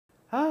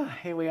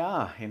Here we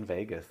are in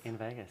Vegas. In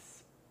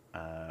Vegas.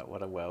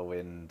 What a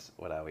whirlwind.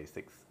 What are we,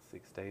 six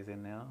days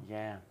in now?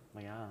 Yeah,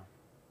 we are.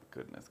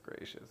 Goodness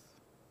gracious.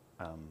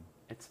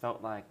 It's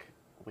felt like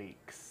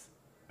weeks.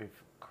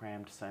 We've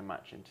crammed so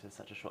much into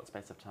such a short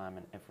space of time,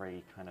 and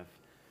every kind of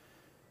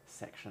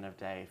section of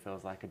day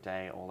feels like a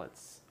day all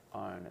its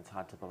own. It's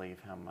hard to believe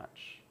how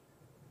much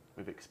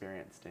we've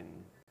experienced in...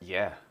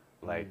 Yeah,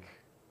 like...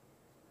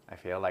 I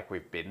feel like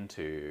we've been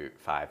to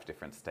 5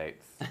 different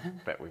states,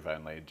 but we've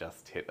only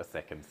just hit a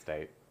second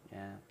state.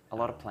 Yeah, a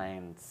lot of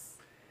planes.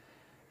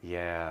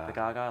 Yeah. The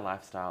Gaga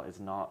lifestyle is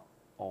not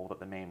all that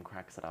the meme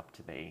cracks it up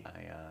to be.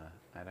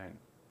 I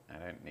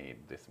don't need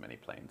this many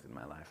planes in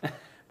my life.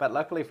 But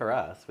luckily for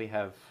us, we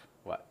have,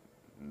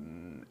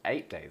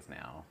 8 days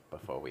now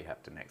before we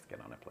have to next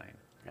get on a plane.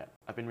 Yeah,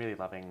 I've been really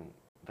loving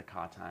the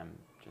car time,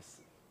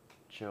 just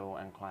chill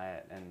and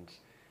quiet and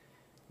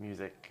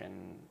music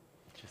and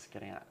just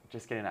getting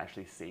to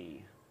actually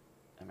see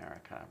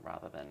America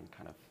rather than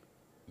kind of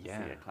see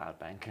a cloud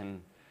bank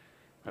and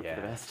hope for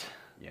the best.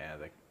 Yeah,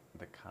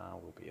 the car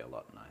will be a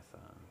lot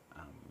nicer.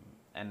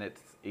 And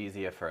it's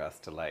easier for us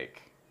to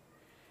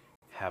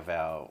have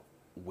our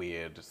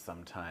weird,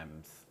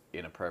 sometimes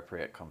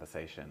inappropriate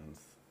conversations.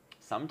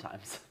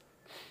 Sometimes.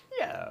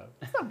 Yeah,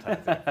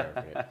 sometimes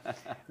inappropriate.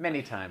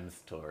 Many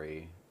times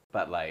Tory,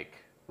 but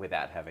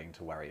without having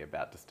to worry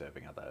about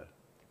disturbing other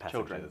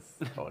passengers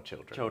or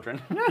children.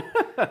 Children.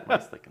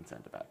 Mostly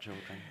concerned about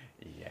children.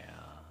 Yeah.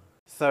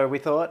 So we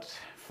thought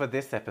for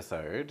this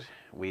episode,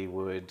 we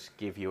would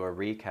give you a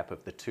recap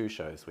of the 2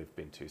 shows we've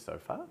been to so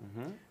far.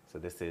 Mm-hmm. So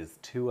this is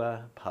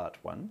Tour Part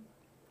 1.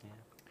 Yeah.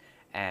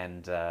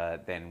 And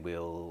then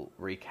we'll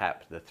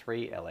recap the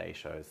 3 LA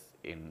shows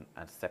in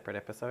a separate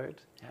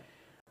episode. Yep.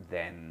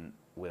 Then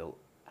we'll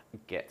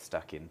get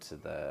stuck into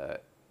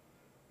the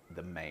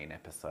main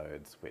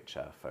episodes, which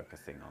are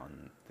focusing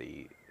on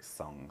the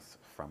songs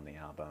from the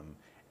album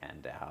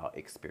and our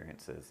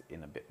experiences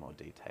in a bit more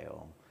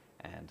detail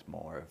and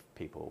more of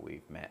people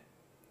we've met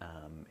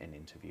in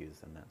interviews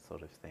and that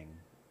sort of thing.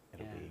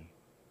 It'll be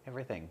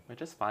everything. We're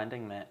just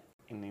finding that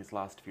in these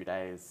last few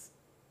days,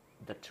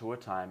 the tour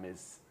time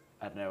is,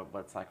 I don't know what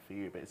it's like for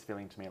you, but it's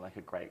feeling to me like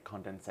a great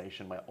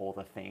condensation where all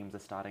the themes are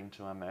starting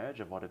to emerge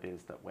of what it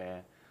is that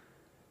we're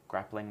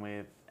grappling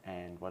with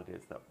and what it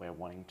is that we're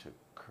wanting to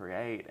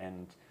create.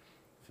 And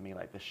for me,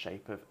 the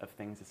shape of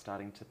things is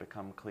starting to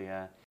become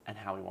clear, and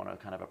how we want to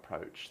kind of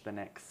approach the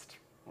next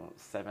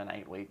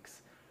 7-8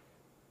 weeks.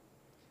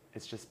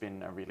 It's just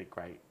been a really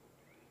great,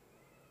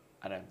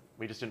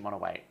 we just didn't want to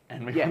wait,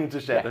 and we wanted to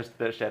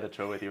share the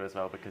tour with you as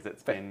well, because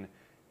it's been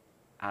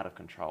out of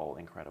control,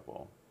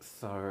 incredible.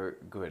 So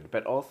good.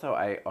 But also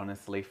I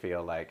honestly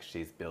feel like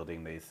she's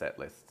building these set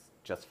lists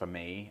just for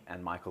me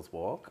and Michael's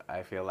walk.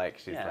 I feel like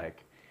she's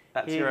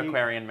That's your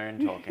Aquarian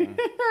moon talking.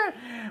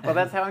 Well,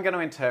 that's how I'm going to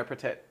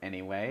interpret it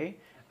anyway.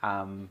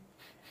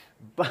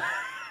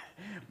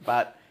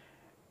 But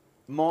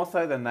more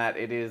so than that,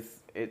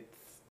 it's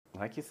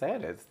like you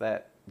said, it's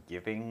that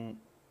giving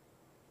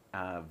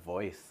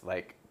voice,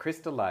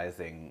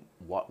 crystallizing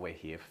what we're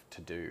here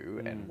to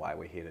do and why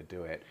we're here to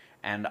do it.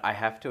 And I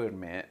have to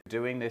admit,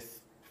 doing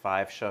this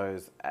 5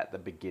 shows at the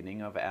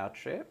beginning of our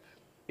trip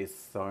is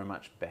so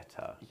much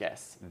better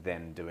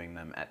than doing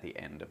them at the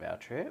end of our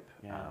trip.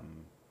 Yeah.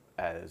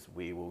 As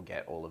we will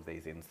get all of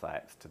these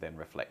insights to then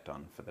reflect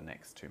on for the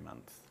next 2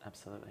 months.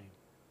 Absolutely.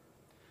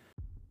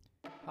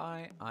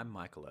 Hi, I'm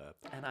Michael Earp.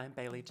 And I'm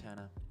Bailey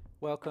Turner.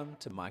 Welcome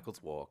to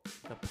Michael's Walk,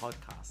 the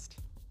podcast.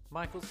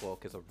 Michael's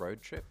Walk is a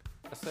road trip,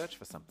 a search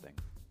for something.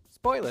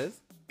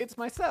 Spoilers, it's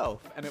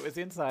myself, and it was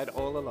inside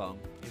all along.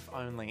 If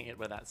only it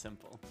were that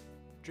simple.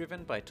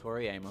 Driven by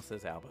Tori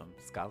Amos's album,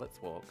 Scarlett's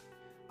Walk,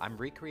 I'm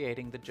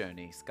recreating the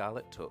journey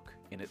Scarlett took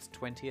in its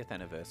 20th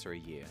anniversary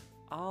year.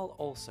 I'll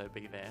also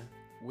be there.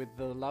 With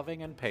the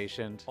loving and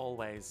patient,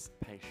 always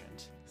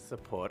patient,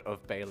 support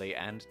of Bailey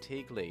and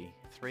Teague Lee,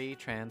 3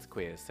 trans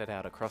queers set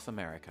out across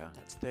America.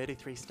 That's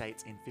 33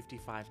 states in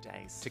 55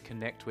 days. To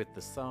connect with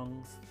the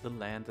songs, the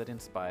land that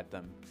inspired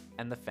them,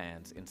 and the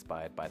fans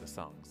inspired by the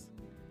songs.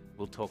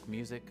 We'll talk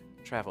music,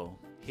 travel,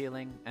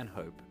 healing, and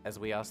hope as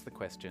we ask the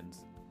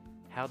questions,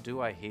 how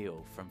do I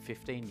heal from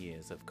 15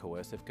 years of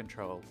coercive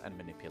control and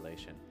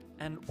manipulation?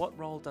 And what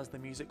role does the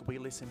music we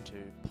listen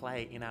to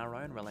play in our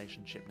own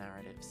relationship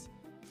narratives?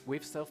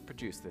 We've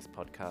self-produced this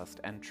podcast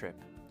and trip.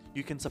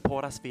 You can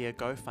support us via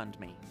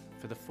GoFundMe.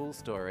 For the full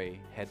story,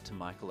 head to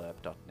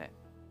michaelerp.net.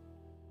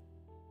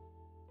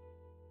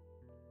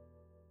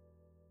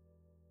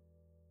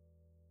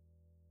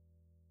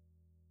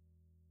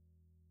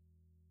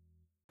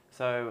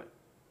 So,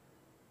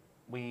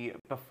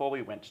 before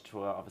we went to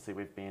tour, obviously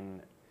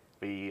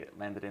we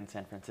landed in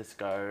San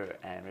Francisco,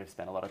 and we've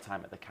spent a lot of time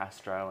at the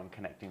Castro and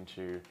connecting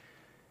to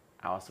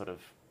our sort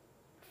of,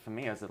 for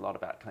me, it was a lot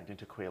about connecting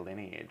to queer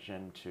lineage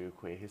and to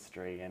queer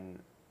history, and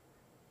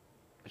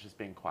it's just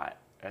been quite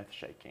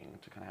earth-shaking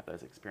to kind of have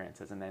those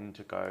experiences, and then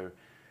to go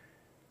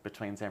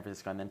between San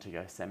Francisco and then to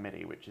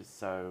Yosemite, which is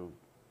so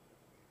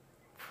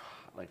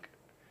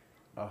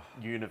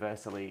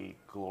universally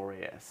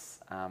glorious.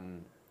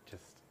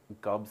 Just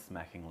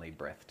gobsmackingly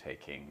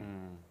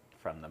breathtaking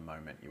from the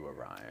moment you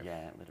arrive.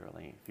 Yeah,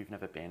 literally. If you've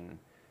never been,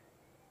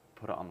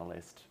 put it on the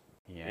list.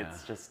 Yeah.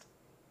 It's just,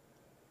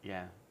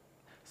 yeah.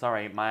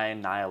 Sorry, my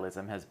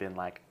nihilism has been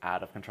like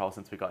out of control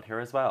since we got here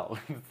as well.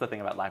 It's the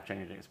thing about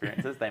life-changing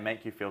experiences. They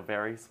make you feel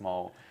very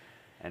small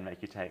and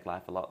make you take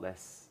life a lot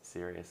less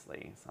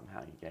seriously.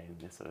 Somehow you gain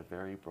this sort of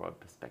very broad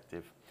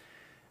perspective.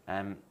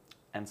 And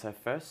so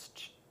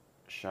first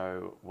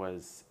show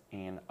was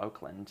in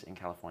Oakland in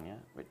California,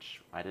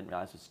 which I didn't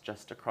realize was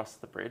just across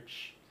the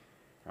bridge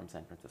from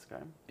San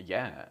Francisco.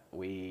 Yeah,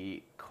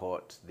 we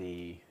caught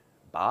the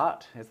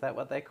BART, is that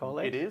what they call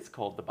it? It is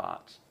called the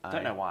BART.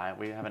 Don't know why.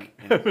 We haven't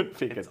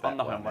figured it's on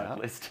the that one homework out.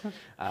 list.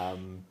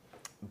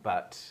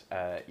 But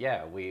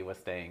yeah, we were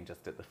staying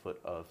just at the foot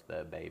of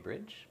the Bay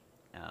Bridge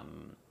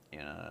in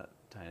a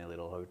tiny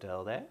little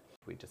hotel there.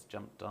 We just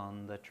jumped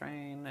on the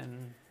train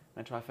and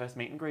Went to our first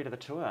meet and greet of the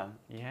tour.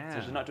 yeah.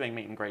 So she's not doing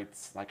meet and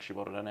greets like she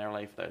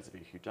ordinarily, for those of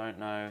you who don't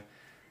know.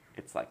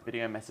 It's like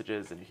video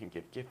messages and you can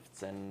give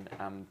gifts, and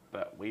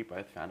but we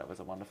both found it was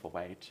a wonderful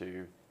way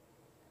to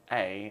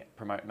A,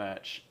 promote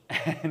merch,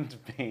 and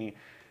B,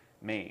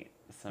 meet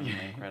some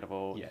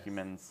incredible Yes.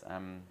 humans.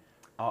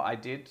 Oh, I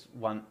did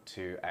want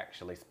to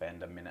actually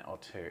spend a minute or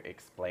two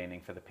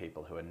explaining for the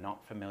people who are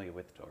not familiar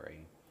with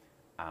Tori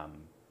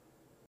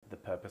the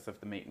purpose of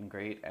the meet and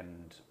greet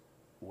and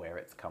where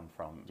it's come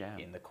from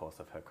in the course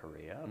of her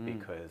career,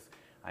 because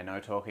I know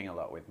talking a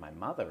lot with my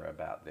mother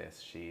about this,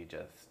 she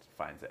just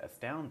finds it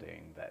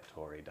astounding that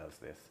Tori does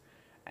this.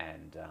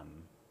 And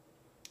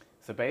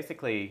so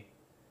basically,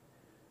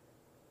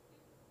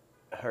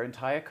 her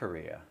entire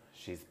career,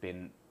 she's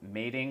been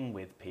meeting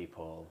with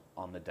people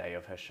on the day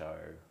of her show,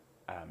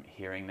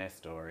 hearing their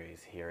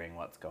stories, hearing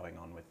what's going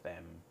on with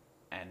them,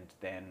 and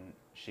then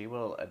she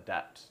will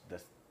adapt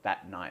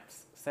that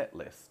night's set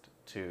list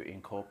to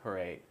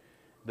incorporate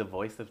the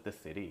voice of the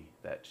city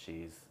that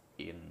she's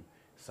in.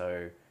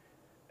 So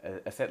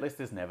a set list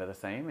is never the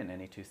same in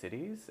any two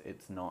cities.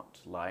 It's not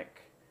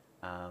like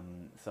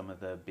some of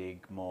the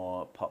big,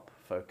 more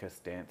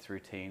pop-focused dance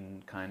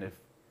routine kind of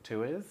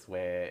tours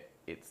where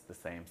it's the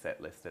same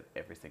set list at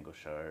every single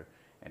show.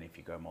 And if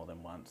you go more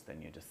than once,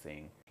 then you're just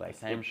seeing like the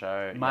same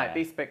show. Might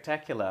be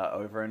spectacular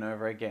over and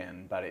over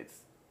again, but it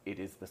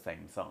is the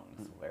same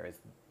songs. Whereas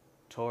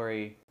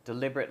Tori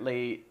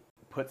deliberately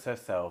puts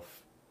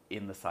herself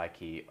in the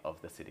psyche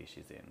of the city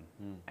she's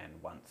in and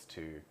wants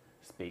to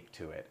speak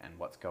to it and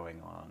what's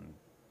going on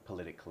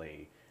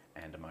politically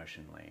and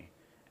emotionally.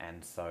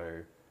 And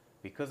so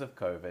because of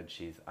COVID,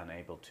 she's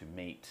unable to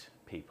meet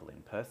people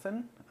in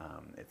person.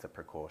 It's a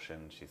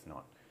precaution. She's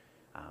not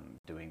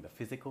doing the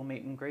physical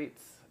meet and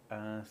greets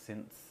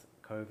since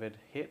COVID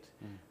hit.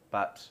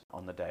 But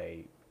on the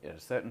day, at a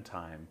certain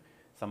time,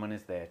 someone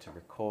is there to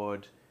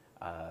record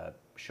a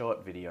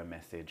short video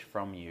message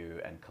from you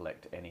and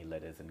collect any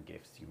letters and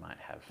gifts you might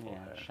have for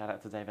her. Shout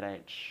out to David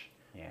H.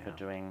 For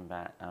doing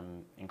that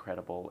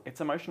incredible... It's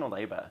emotional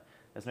labour.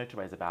 There's no two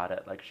ways about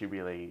it. Like, she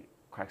really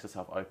cracks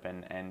herself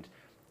open, and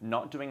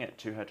not doing it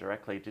to her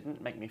directly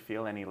didn't make me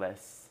feel any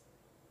less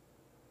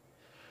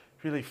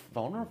really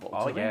vulnerable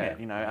to doing it.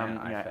 You know,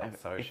 I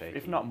felt so shaky.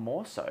 If not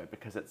more so,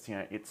 because it's, you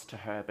know, it's to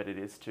her, but it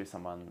is to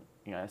someone,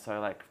 you know, so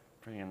like,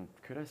 brilliant,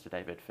 kudos to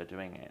David for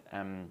doing it.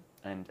 And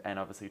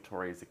obviously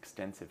Tori's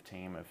extensive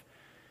team of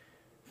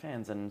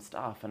fans and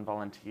staff and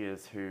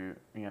volunteers who,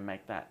 you know,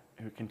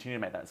 who continue to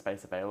make that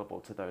space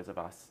available to those of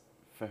us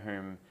for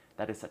whom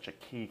that is such a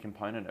key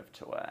component of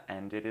tour,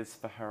 and it is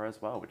for her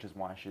as well, which is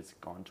why she's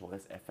gone to all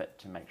this effort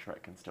to make sure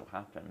it can still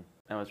happen.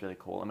 That was really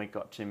cool. And we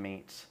got to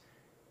meet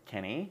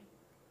Kenny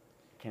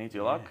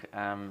Duloc,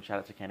 shout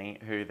out to Kenny,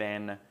 who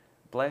then,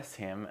 bless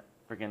him,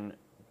 friggin'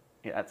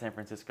 at San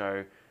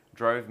Francisco,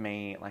 drove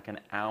me like an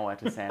hour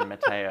to San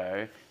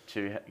Mateo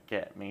to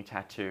get me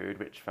tattooed,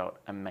 which felt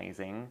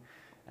amazing,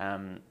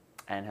 and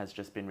has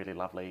just been really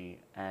lovely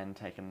and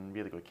taken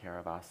really good care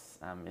of us,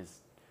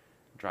 is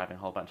driving a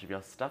whole bunch of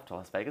your stuff to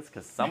Las Vegas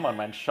because someone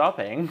went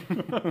shopping.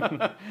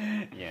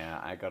 Yeah,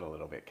 I got a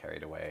little bit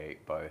carried away,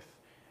 both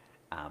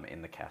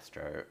in the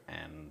Castro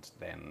and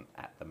then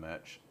at the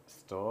merch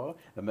store.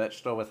 The merch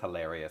store was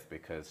hilarious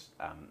because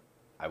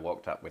I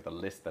walked up with a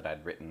list that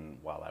I'd written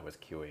while I was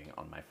queuing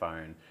on my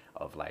phone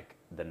of like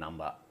the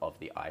number of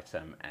the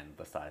item and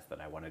the size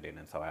that I wanted in.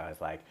 And so I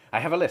was like,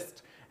 I have a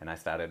list. And I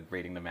started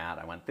reading them out.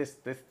 I want this,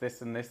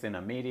 and this in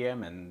a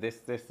medium and this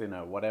in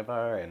a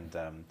whatever.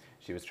 And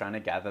she was trying to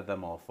gather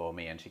them all for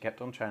me. And she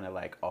kept on trying to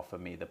like offer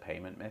me the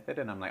payment method.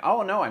 And I'm like,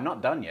 oh no, I'm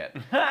not done yet.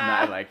 And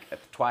I like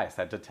twice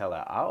had to tell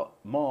her, oh,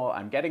 more,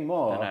 I'm getting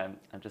more. No,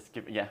 I'm just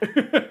giving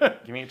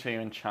it to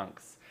you in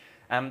chunks.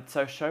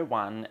 So show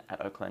one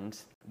at Oakland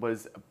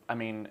was, I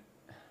mean,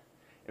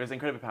 it was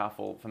incredibly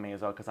powerful for me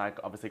as well because I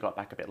obviously got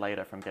back a bit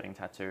later from getting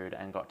tattooed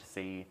and got to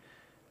see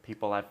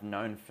people I've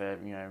known for,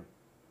 you know,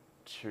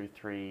 2,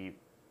 3,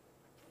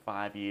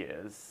 5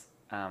 years,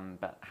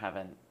 but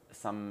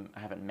some I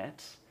haven't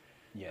met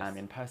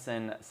in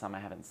person, some I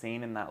haven't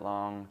seen in that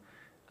long.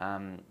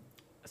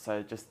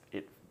 So just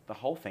the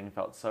whole thing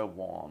felt so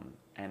warm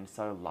and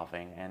so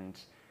loving, and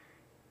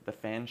the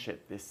fanship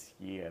this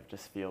year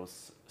just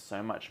feels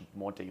so much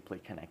more deeply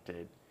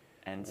connected.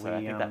 And so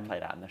I think that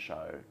played out in the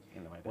show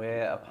in the way that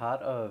we're a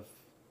part of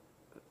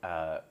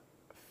a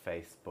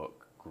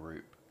Facebook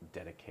group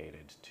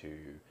dedicated to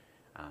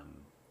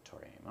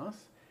Tori Amos,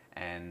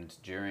 and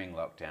during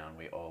lockdown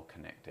we all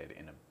connected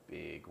in a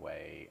big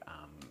way,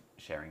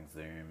 sharing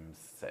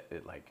Zooms,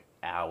 like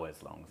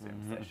hours-long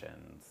Zoom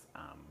sessions,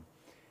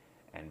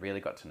 and really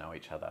got to know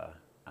each other,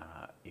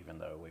 even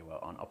though we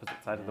were on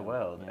opposite sides of the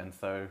world. And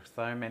so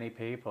many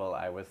people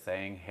I was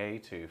saying hey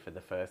to for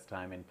the first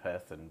time in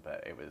person,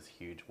 but it was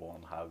huge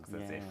warm hugs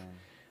as if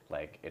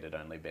like it had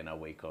only been a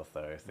week or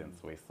so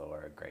since we saw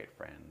a great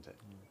friend.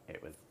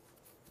 It was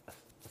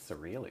a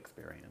surreal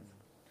experience.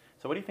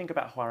 So what do you think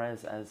about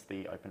Juarez as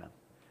the opener?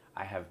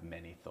 I have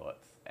many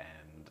thoughts,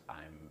 and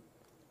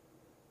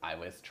I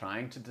was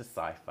trying to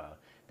decipher,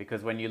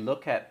 because when you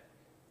look at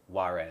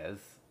Juarez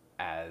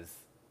as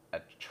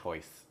a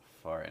choice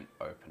for an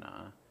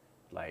opener,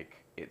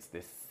 like it's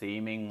this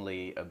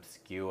seemingly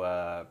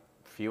obscure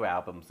few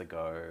albums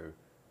ago,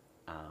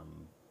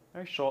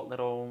 very short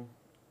little...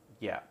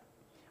 Yeah.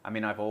 I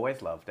mean, I've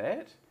always loved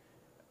it,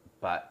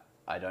 but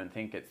I don't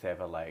think it's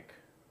ever like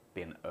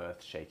been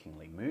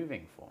earth-shakingly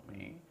moving for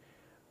me.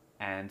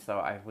 And so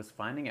I was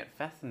finding it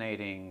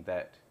fascinating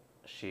that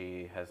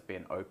she has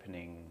been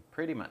opening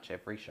pretty much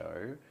every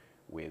show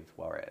with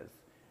Juarez.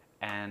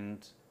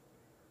 And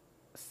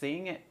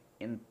seeing it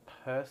in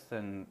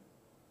person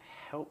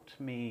helped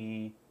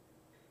me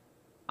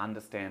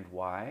understand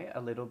why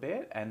a little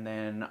bit. And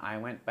then I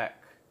went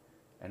back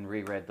and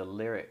reread the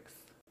lyrics.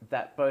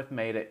 That both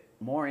made it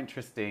more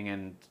interesting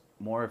and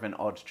more of an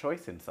odd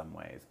choice in some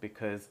ways,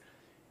 because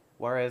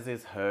Juarez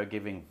is her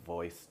giving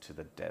voice to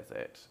the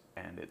desert,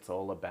 and it's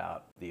all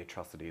about the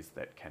atrocities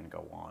that can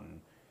go on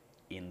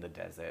in the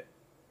desert.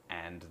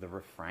 And the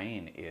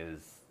refrain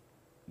is,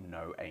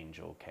 "No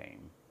angel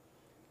came."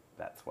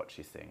 That's what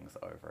she sings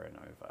over and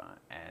over.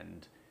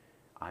 And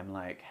I'm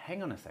like,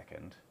 hang on a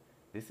second.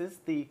 This is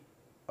the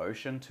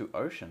Ocean to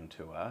Ocean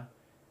tour.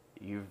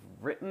 You've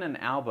written an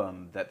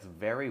album that's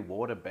very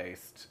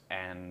water-based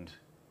and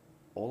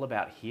all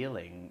about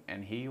healing,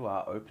 and here you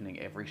are opening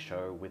every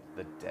show with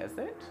the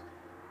desert.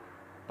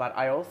 But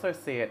I also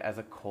see it as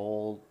a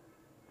call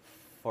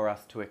for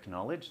us to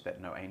acknowledge that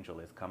no angel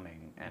is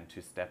coming and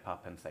to step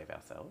up and save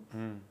ourselves.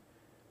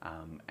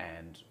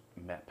 And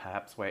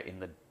perhaps we're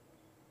in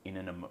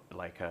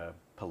a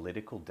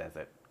political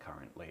desert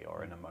currently,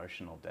 or an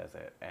emotional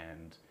desert,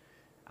 and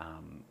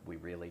we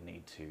really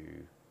need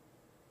to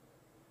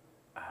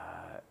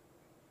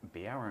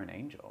be our own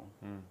angel.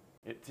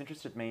 It's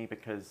interested me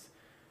because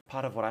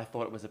part of what I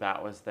thought it was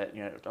about was that,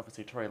 you know,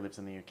 obviously Tori lives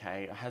in the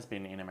UK, has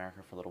been in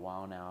America for a little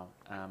while now,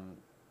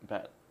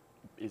 but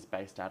is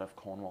based out of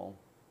Cornwall.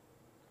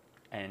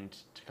 And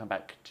to come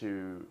back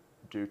to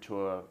do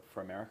tour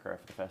for America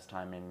for the first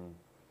time in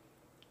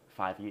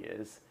 5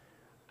 years,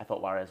 I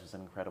thought Juarez was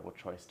an incredible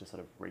choice to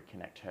sort of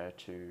reconnect her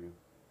to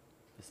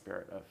the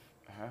spirit of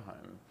her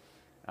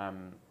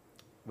home.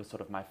 Was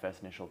sort of my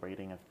first initial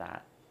reading of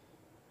that,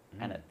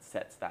 and it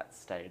sets that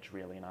stage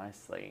really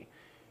nicely.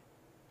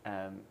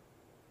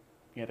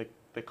 You know,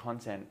 the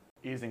content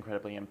is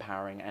incredibly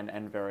empowering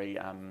and very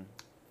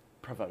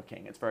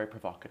provoking. It's very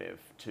provocative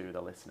to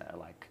the listener.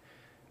 Like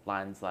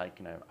lines like,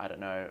 you know, I don't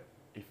know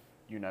if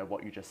you know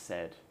what you just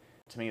said.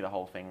 To me, the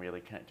whole thing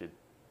really connected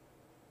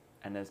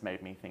and has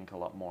made me think a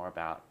lot more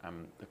about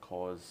the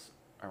cause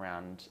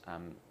around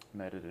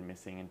murdered and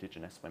missing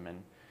Indigenous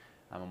women,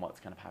 and what's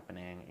kind of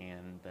happening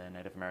in the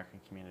Native American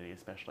community,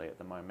 especially at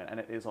the moment. And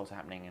it is also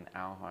happening in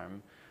our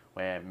home,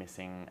 where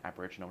missing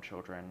Aboriginal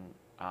children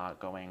are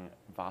going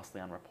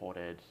vastly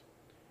unreported,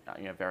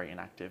 you know, very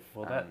inactive.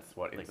 Well, that's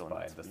what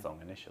inspired the song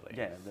initially.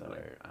 Yeah,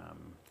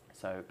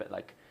 literally. But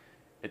like,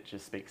 it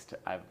just speaks to,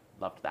 I've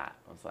loved that.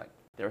 I was like,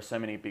 there are so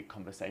many big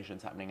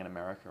conversations happening in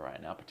America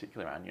right now,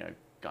 particularly around, you know,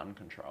 gun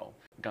control.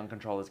 Gun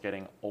control is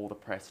getting all the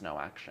press, no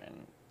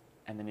action.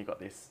 And then you've got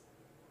this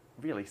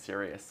really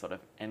serious sort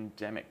of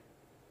endemic,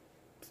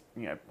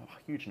 you know,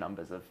 huge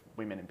numbers of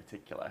women in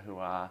particular who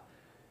are,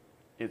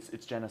 it's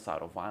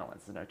genocidal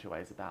violence. There's no two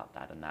ways about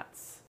that. And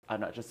that's, I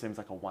don't know, it just seems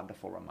like a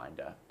wonderful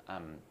reminder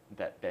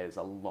that there's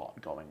a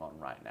lot going on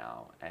right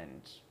now,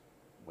 and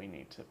we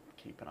need to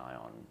keep an eye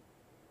on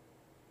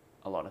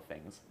a lot of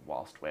things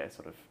whilst we're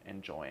sort of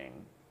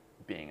enjoying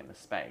being in the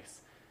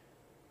space.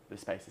 The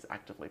space is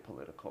actively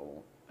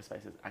political. The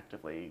space is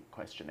actively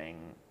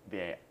questioning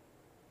the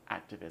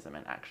activism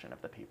and action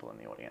of the people in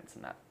the audience,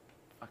 and that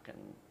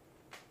fucking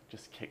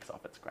just kicks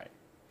off. It's great.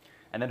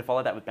 And then to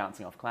follow that with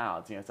Bouncing Off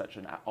Clouds, you know, such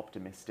an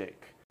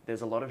optimistic,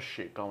 there's a lot of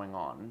shit going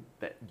on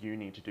that you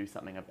need to do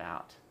something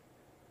about,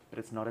 but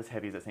it's not as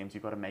heavy as it seems.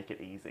 You've got to make it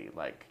easy.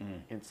 Like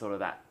in sort of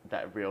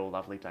that real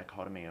lovely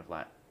dichotomy of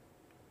like,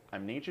 I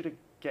need you to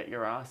get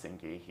your ass in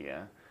gear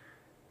here,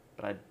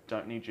 but I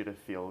don't need you to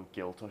feel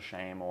guilt or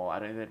shame, or I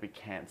don't need there to be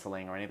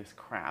cancelling or any of this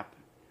crap.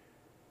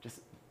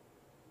 Just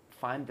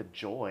find the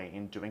joy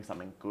in doing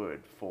something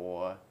good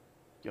for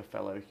your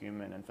fellow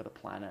human and for the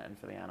planet and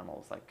for the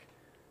animals. Like,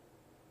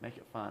 make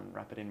it fun,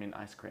 wrap it in mint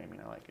ice cream, you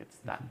know, like it's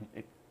that,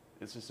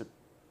 it's just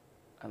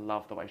I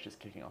love the way she's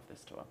kicking off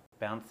this tour.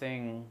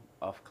 Bouncing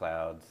off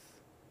clouds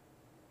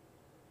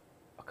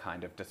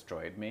kind of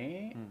destroyed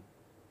me,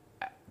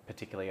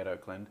 particularly at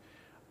Oakland.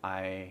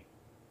 I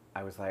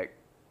was like,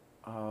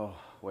 oh,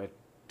 we're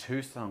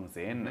 2 songs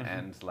in,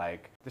 and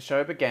like the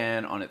show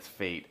began on its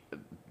feet.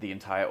 The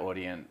entire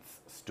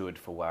audience stood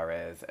for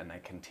Juarez, and they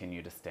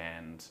continue to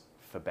stand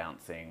for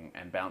Bouncing,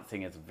 and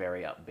Bouncing is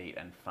very upbeat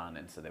and fun,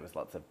 and so there was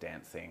lots of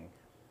dancing.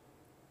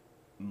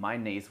 My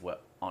knees were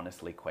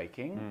honestly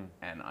quaking,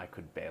 and I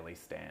could barely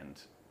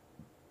stand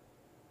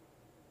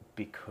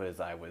because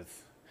I was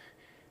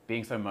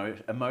being so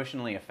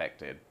emotionally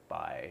affected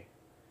by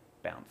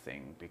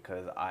Bouncing,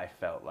 because I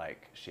felt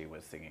like she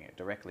was singing it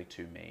directly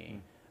to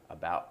me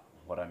about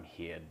what I'm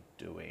here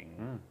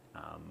doing.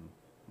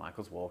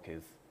 Michael's Walk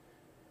is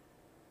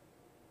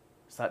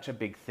such a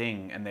big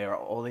thing, and there are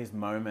all these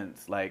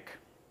moments like,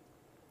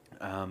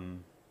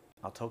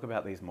 I'll talk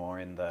about these more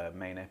in the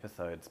main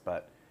episodes,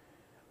 but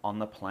on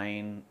the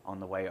plane, on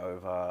the way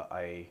over,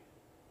 I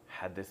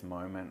had this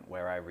moment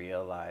where I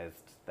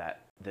realized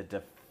that the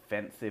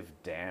defensive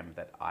dam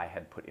that I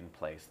had put in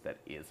place that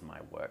is my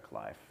work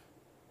life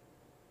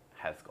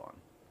has gone.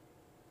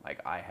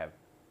 Like, I have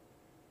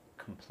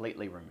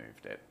completely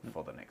removed it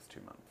for the next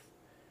 2 months.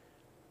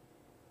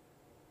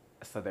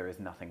 So there is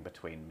nothing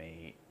between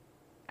me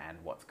and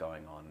what's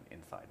going on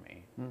inside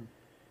me.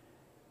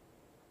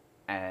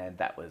 And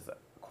that was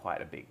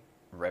quite a big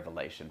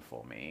revelation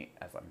for me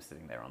as I'm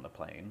sitting there on the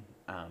plane.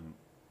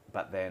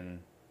 But then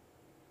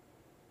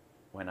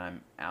when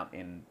I'm out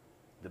in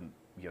the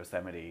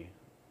Yosemite,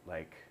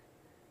 like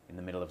in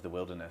the middle of the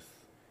wilderness,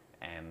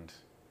 and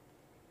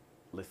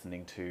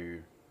listening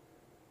to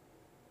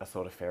a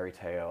sort of fairy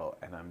tale,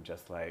 and I'm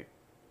just like,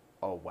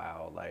 oh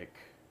wow, like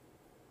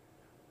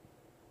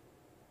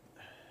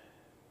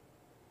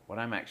what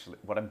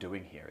I'm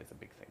doing here is a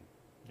big thing.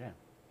 Yeah,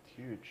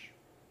 huge.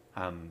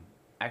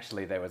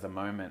 Actually, there was a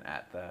moment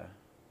at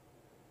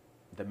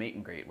the meet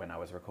and greet when I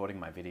was recording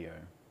my video.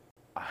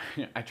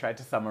 I tried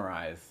to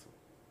summarize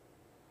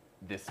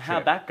this trip.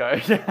 How'd that go?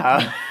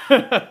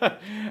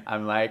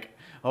 I'm like,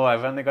 oh,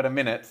 I've only got a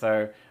minute,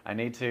 so I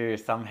need to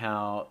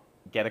somehow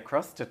get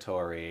across to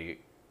Tori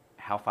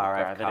how far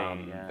I've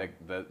come,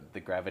 the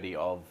gravity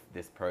of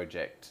this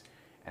project,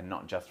 and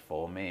not just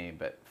for me,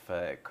 but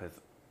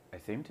because I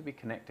seem to be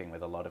connecting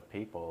with a lot of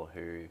people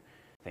who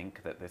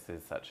think that this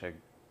is such a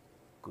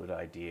good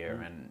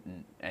idea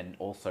and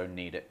also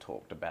need it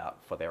talked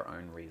about for their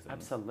own reasons.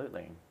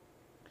 Absolutely.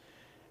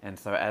 And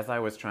so as I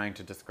was trying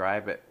to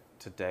describe it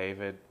to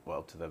David,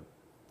 well, to the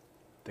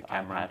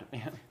camera,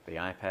 iPad. the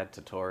iPad,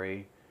 to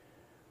Tori,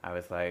 I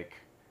was like,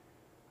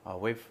 oh,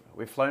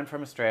 we've flown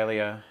from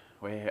Australia.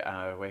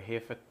 We're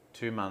here for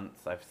 2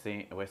 months.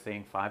 We're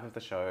seeing 5 of the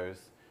shows,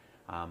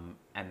 and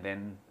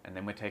then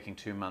we're taking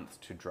 2 months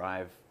to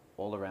drive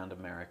all around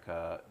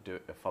America,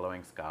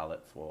 following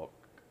Scarlett's Walk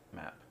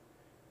map,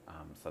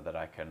 so that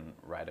I can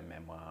write a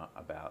memoir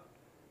about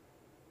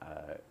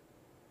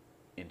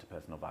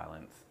interpersonal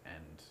violence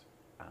and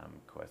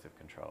coercive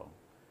control.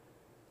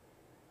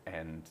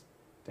 And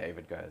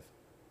David goes,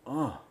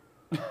 oh,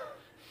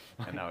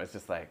 and I was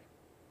just like,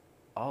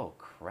 oh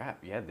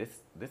crap, yeah,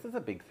 this is a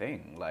big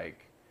thing.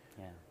 Like,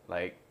 yeah,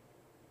 like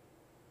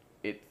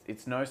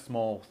it's no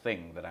small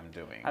thing that I'm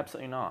doing.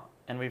 Absolutely not.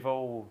 And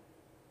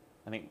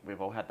I think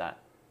we've all had that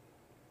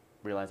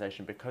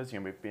realization, because, you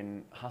know, we've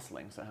been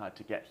hustling so hard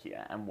to get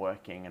here and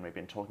working, and we've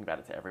been talking about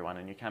it to everyone,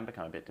 and you can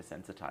become a bit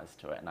desensitized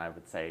to it. And I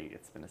would say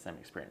it's been the same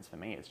experience for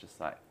me. It's just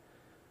like,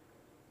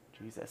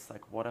 Jesus,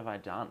 like, what have I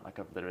done? Like,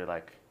 I've literally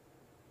like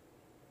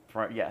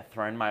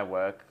thrown my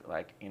work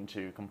like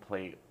into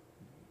complete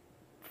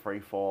free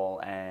fall,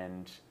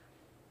 and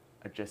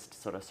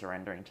just sort of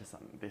surrendering to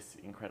this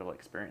incredible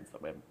experience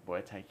that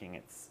we're taking.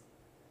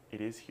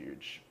 It is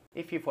huge.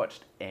 If you've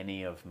watched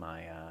any of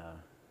my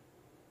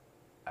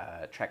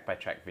track by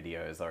track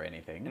videos or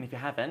anything, and if you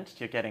haven't,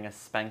 you're getting a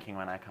spanking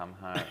when I come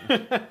home.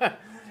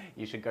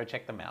 You should go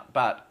check them out.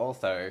 But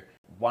also,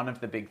 one of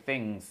the big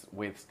things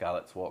with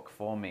Scarlett's Walk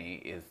for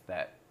me is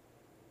that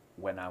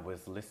when I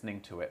was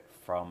listening to it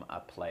from a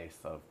place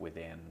of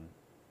within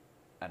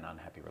an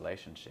unhappy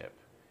relationship,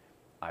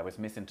 I was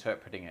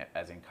misinterpreting it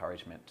as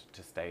encouragement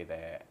to stay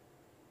there.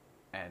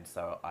 And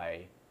so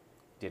I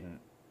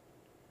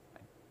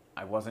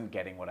wasn't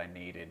getting what I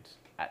needed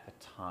at the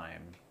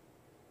time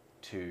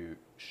to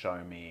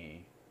show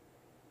me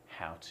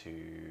how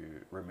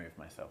to remove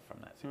myself from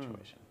that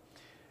situation.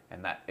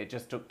 And that it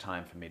just took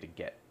time for me to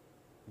get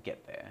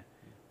there.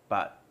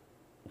 But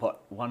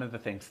one of the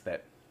things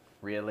that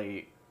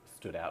really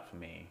stood out for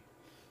me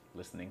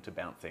listening to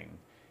Bouncing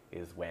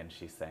is when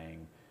she's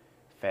saying,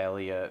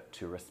 failure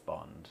to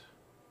respond.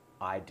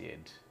 I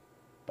did,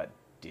 but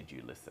did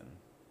you listen?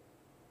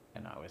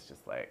 And I was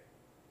just like,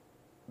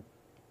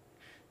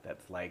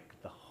 that's like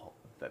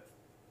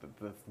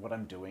that's what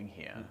I'm doing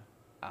here.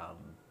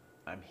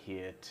 I'm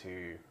here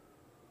to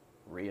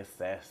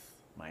reassess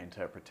my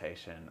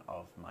interpretation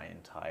of my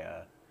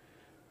entire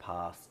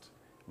past,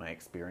 my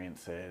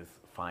experiences,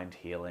 find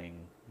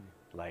healing,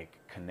 like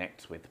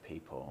connect with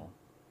people.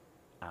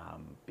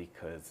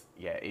 Because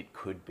yeah, it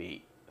could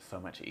be so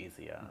much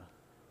easier.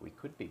 We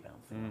could be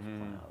bouncing off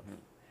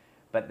clouds.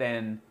 But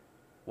then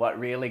what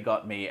really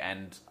got me,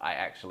 and I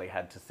actually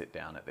had to sit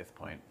down at this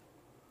point,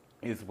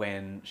 is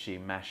when she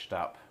mashed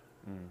up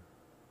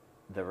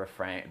the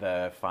refrain,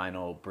 the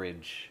final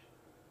bridge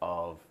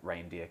of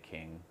Reindeer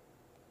King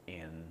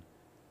in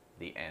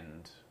the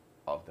end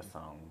of the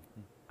song,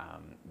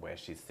 where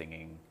she's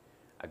singing,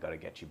 I gotta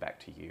get you back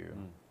to you,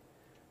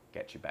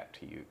 get you back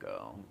to you,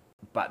 girl.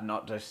 But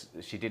not just,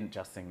 she didn't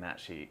just sing that,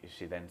 she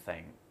then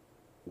sang,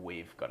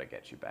 we've gotta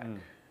get you back.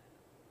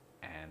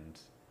 And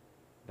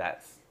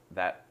that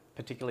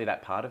particularly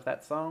that part of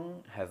that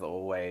song has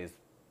always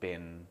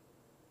been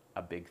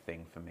a big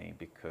thing for me,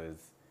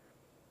 because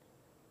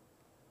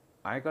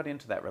I got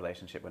into that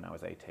relationship when I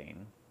was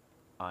 18.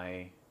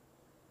 I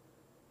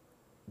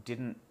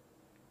didn't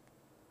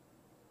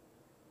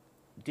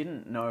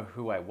know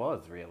who I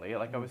was really.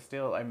 Like I was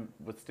still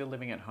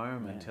living at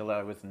home until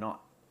I was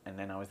not, and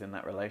then I was in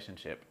that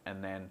relationship,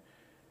 and then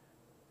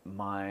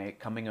my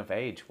coming of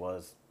age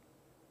was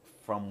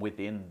from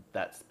within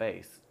that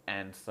space.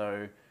 And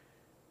so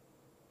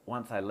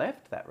once I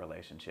left that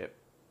relationship,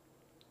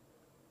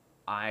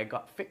 I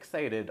got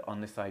fixated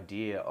on this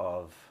idea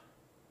of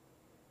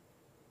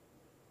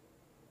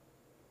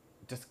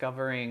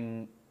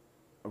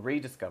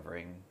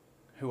rediscovering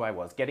who I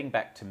was, getting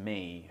back to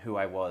me, who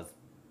I was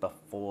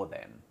before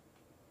then.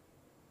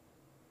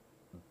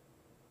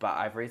 But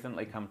I've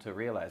recently come to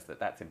realize that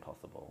that's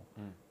impossible,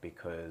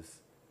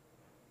 because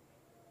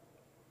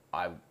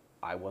I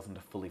wasn't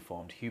a fully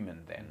formed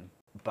human then,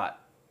 but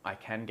I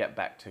can get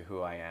back to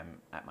who I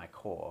am at my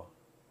core,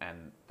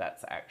 and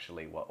that's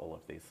actually what all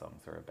of these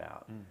songs are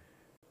about.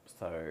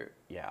 So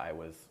yeah, I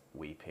was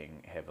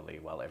weeping heavily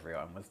while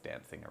everyone was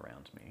dancing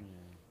around me.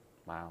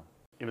 Wow.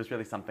 It was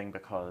really something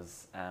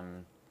because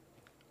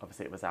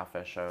obviously it was our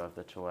first show of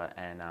the tour,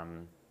 and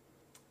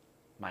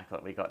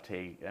we got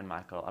T and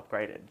Michael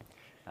upgraded,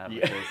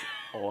 which was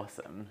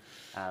awesome,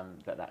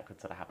 that could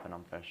sort of happen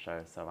on first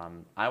show. So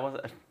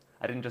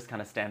I didn't just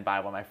kind of stand by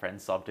while my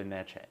friends sobbed in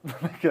their chair.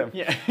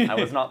 I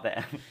was not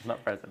there,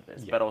 not present for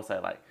this. But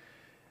also like,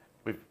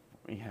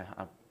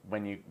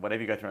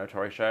 whenever you go through a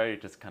Tory show, you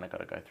just kind of got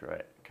to go through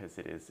it, because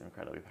it is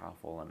incredibly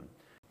powerful. And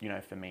you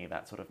know, for me,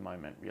 that sort of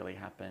moment really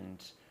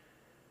happened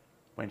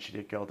when she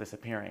did Girl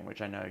Disappearing,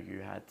 which I know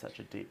you had such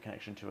a deep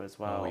connection to as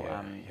well.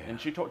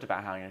 And she talked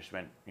about how, she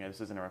went,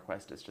 this isn't a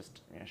request, it's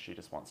just, she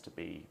just wants to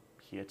be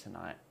here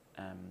tonight.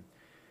 So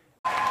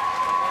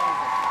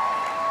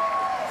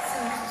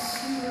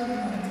she really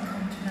wanted to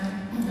come tonight.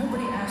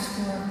 Nobody asked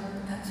for her.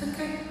 That's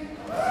okay.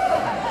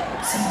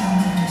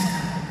 Sometimes I just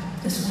come.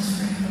 This was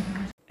for you.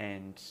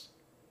 And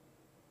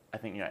I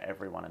think,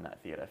 everyone in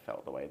that theatre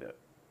felt the way that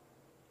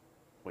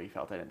we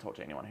felt. I didn't talk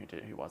to anyone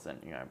who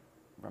wasn't,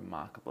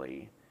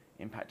 remarkably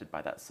impacted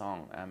by that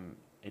song.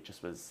 It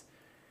just was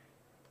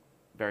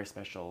very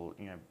special,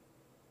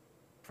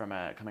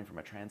 coming from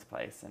a trans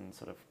place, and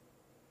sort of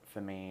for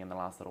me in the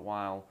last little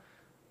while,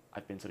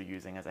 I've been sort of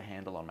using as a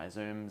handle on my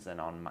Zooms and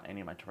on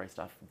any of my Tory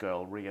stuff,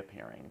 girl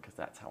reappearing, because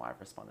that's how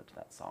I've responded to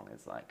that song.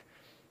 Is like,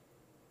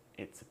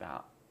 it's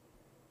about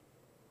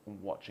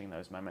watching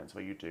those moments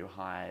where you do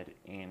hide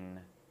in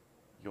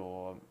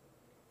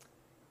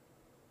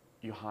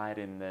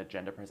the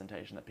gender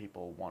presentation that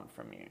people want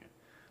from you.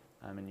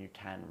 And you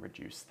can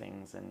reduce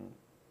things, and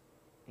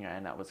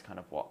and that was kind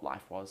of what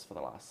life was for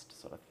the last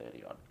sort of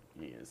 30 odd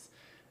years.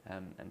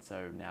 And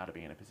so now to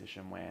be in a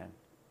position where,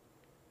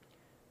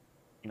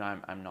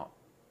 I'm not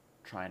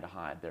trying to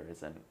hide, there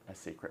isn't a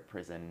secret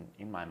prison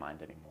in my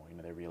mind anymore.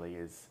 There really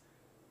is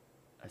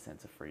a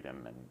sense of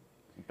freedom,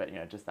 but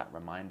just that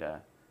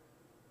reminder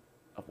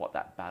of what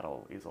that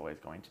battle is always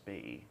going to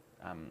be,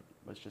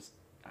 was just,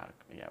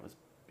 it was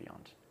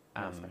beyond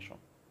special.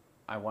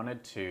 I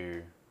wanted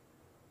to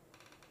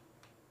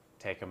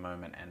take a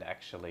moment and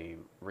actually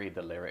read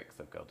the lyrics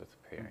of Girl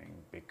Disappearing,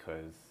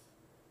 because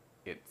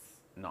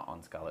it's not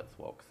on Scarlet's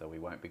Walk, so we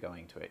won't be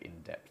going to it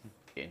in depth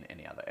in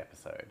any other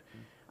episode.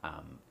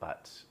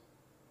 But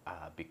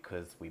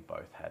because we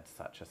both had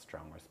such a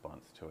strong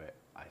response to it,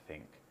 I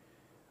think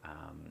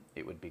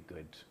it would be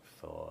good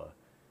for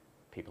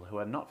people who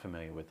are not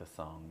familiar with the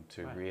song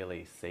to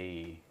really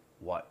see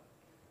what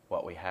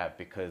we have,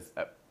 because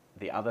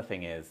the other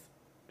thing is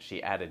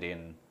she added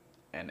in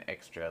an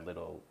extra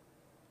little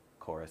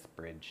chorus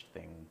bridge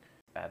thing,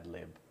 ad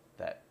lib,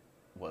 that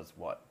was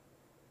what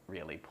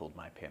really pulled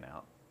my pin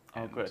out.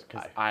 Oh, good,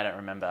 because I don't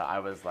remember. I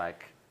was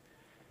like,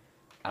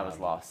 I was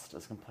lost. I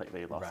was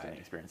completely lost in the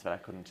experience, but I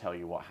couldn't tell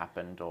you what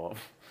happened or...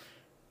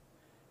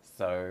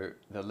 So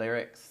the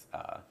lyrics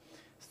are,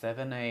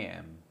 7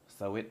 a.m,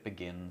 so it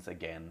begins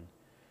again.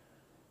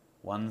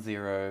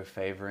 1-0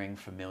 favouring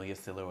familiar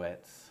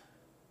silhouettes.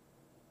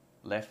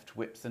 Left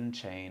whips and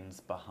chains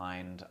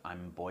behind,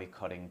 I'm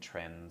boycotting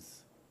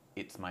trends.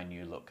 It's my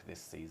new look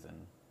this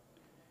season.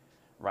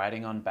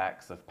 Riding on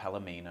backs of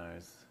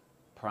palominos,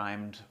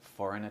 primed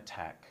for an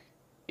attack.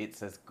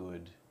 It's as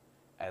good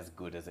as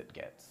good as it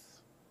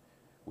gets.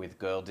 With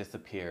girl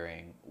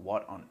disappearing,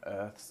 what on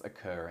earth's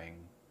occurring?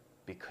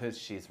 Because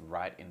she's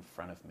right in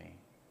front of me.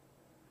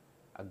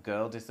 A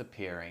girl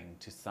disappearing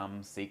to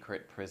some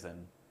secret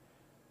prison.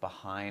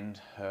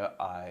 Behind her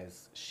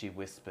eyes, she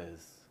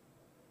whispers.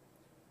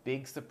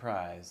 Big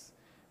surprise,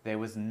 there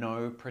was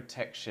no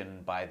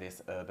protection by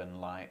this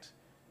urban light,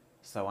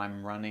 so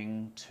I'm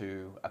running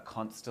to a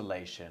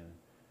constellation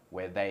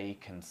where they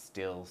can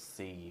still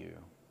see you.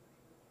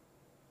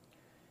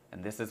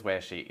 And this is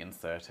where she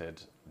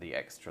inserted the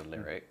extra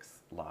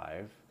lyrics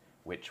live,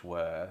 which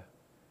were...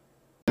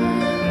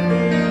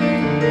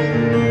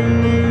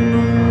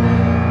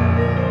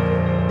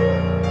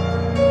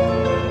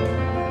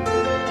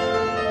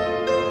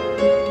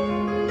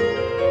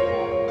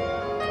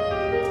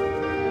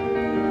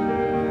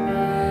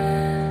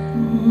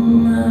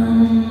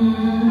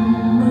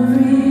 of you,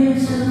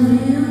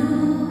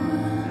 memories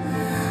of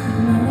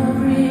me and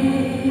you,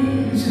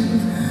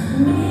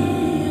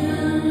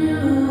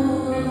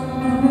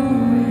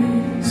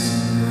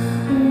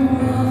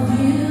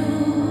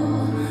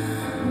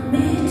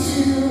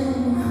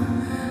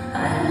 memories of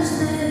you,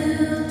 me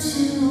too.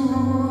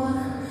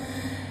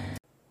 I was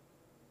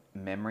there too.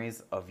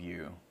 Memories of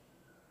you.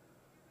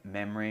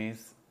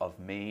 Memories of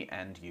me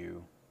and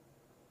you.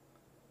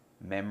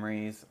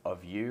 Memories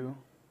of you.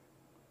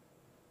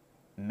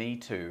 Me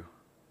too.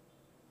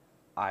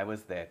 I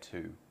was there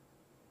too.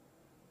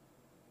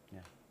 Yeah.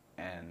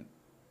 And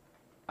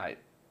I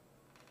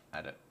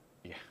don't,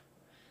 yeah.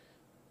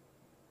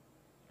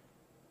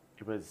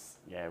 It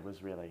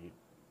was really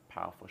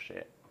powerful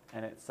shit.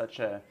 And it's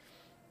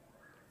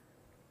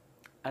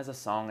as a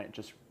song, it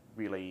just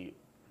really,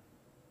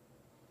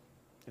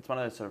 it's one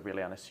of those sort of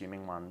really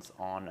unassuming ones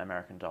on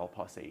American Doll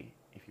Posse,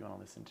 if you want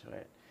to listen to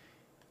it.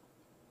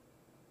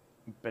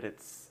 But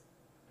it's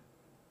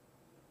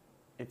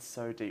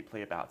so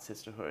deeply about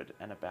sisterhood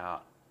and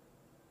about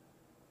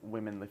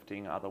women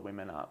lifting other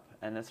women up.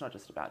 And it's not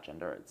just about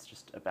gender, it's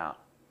just about,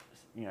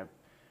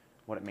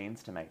 what it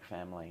means to make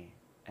family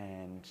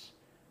and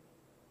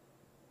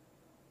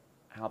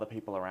how the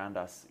people around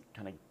us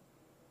kind of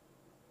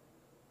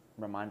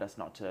remind us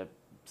not to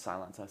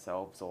silence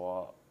ourselves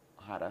or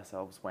hide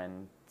ourselves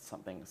when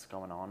something's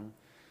going on.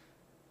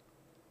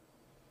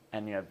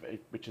 And,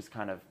 which is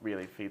kind of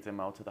really feeds in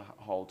well to the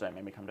whole Don't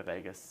Make Me Come to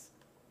Vegas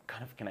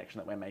kind of connection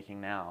that we're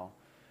making now,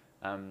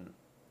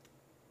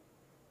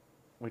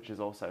 which is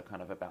also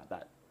kind of about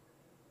that.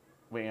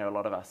 A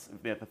lot of us,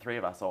 the three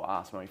of us all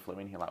asked when we flew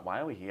in here, like, why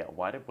are we here?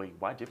 Why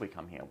did we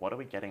come here? What are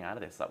we getting out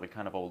of this? Like, we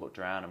kind of all looked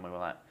around and we were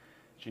like,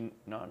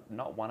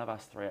 not one of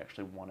us three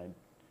actually wanted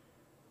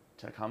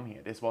to come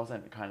here. This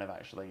wasn't kind of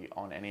actually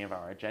on any of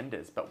our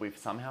agendas, but we've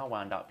somehow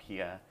wound up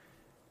here.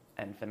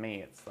 And for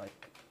me, it's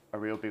like a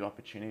real big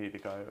opportunity to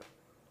go,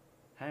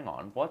 hang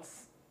on,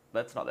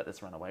 let's not let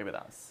this run away with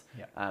us.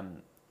 Yeah.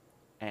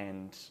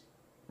 And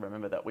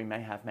remember that we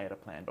may have made a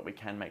plan, but we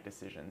can make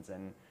decisions,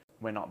 and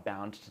we're not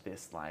bound to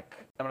this, like,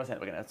 I'm not saying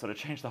that we're going to sort of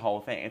change the whole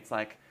thing. It's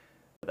like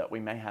that we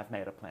may have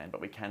made a plan,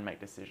 but we can make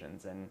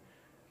decisions, and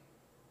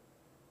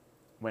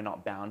we're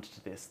not bound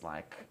to this,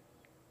 like,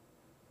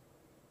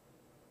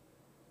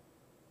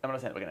 I'm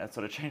not saying that we're going to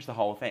sort of change the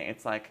whole thing.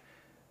 It's like,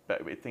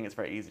 but I think it's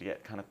very easy to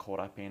get kind of caught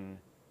up in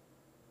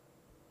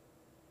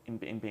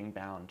being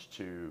bound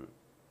to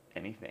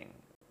anything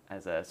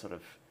as a sort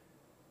of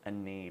a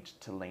need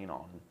to lean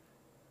on,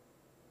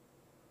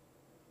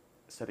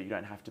 so that you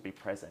don't have to be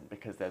present,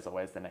 because there's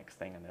always the next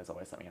thing and there's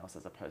always something else,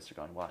 as opposed to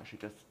going, well,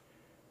 actually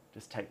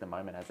just take the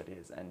moment as it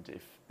is, and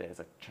if there's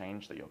a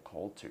change that you're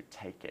called to,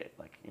 take it,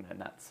 like,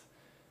 and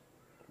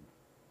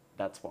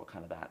that's what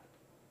kind of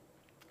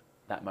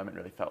that moment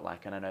really felt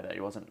like. And I know that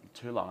it wasn't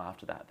too long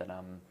after that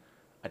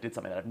I did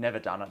something that I've never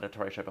done at a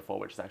Tory show before,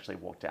 which is actually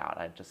walked out.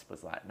 I just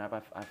was like, no,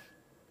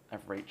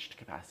 I've reached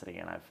capacity,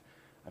 and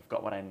I've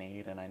got what I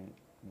need, and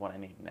what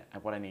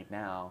I need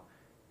now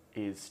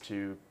is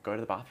to go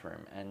to the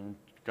bathroom and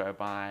go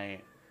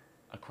buy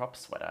a crop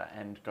sweater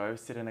and go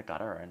sit in a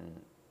gutter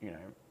and,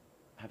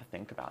 have a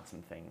think about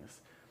some things,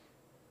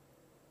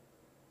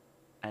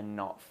 and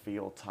not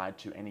feel tied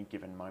to any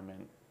given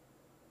moment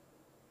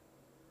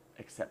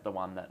except the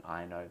one that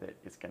I know that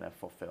is going to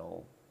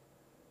fulfill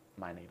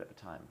my need at the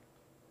time.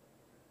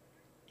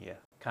 Yeah.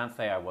 Can't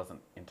say I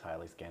wasn't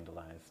entirely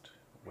scandalized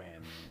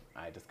when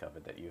I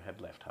discovered that you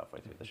had left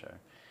halfway through the show.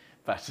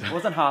 But it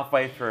wasn't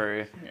halfway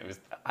through. It was,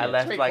 I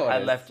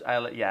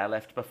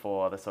left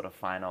before the sort of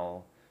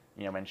final,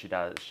 when she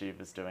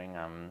was doing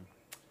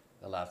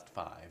the last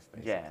five,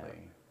 basically. Yeah.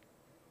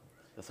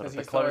 The sort of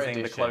Because the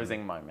you saw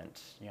closing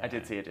moment. Yeah. I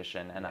did see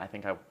Audition, and I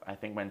think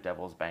when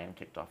Devil's Bane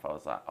kicked off, I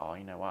was like, oh,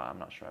 you know what? I'm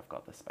not sure I've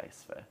got the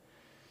space for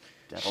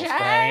Devil's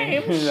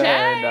Bane.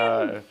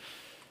 No.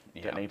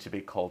 Yeah. Don't need to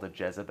be called a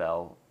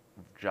Jezebel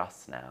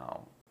just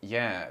now.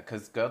 Yeah,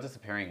 because Girl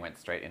Disappearing went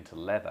straight into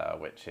Leather,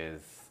 which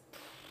is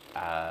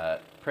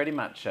pretty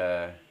much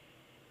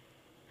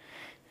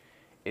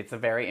it's a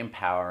very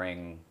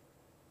empowering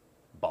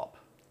bop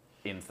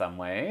in some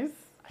ways.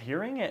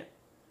 Hearing it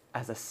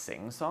as a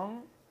sing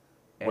song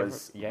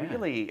was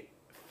really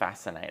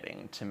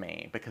fascinating to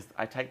me because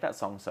I take that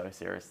song so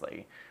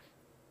seriously.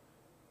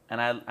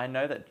 And I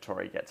know that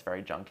Tori gets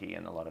very junky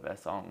in a lot of her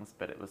songs,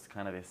 but it was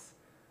kind of this...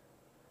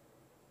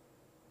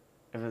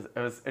 It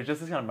was just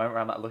this kind of moment where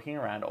I'm like looking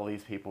around all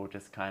these people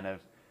just kind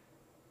of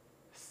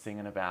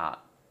singing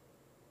about.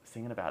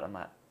 I'm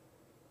like,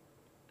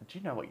 do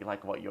you know what you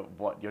like?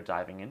 What you're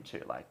diving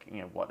into? Like,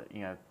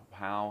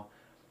 how.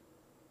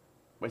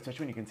 Especially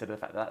when you consider the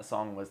fact that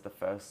song was the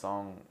first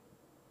song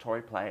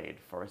Tori played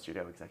for a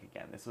studio exec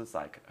again. This was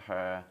like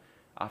her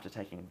after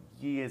taking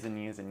years and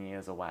years and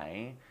years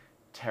away,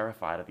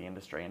 terrified of the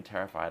industry and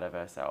terrified of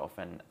herself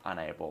and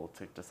unable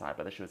to decide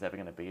whether she was ever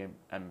going to be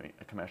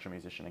a commercial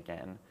musician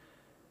again.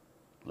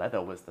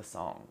 Leather was the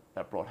song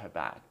that brought her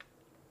back,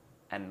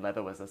 and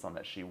Leather was the song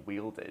that she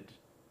wielded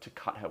to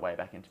cut her way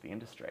back into the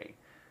industry,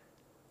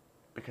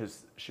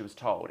 because she was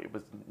told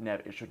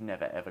it should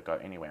never ever go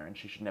anywhere, and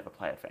she should never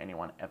play it for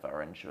anyone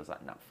ever. And she was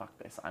like, "No, fuck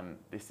this.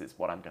 This is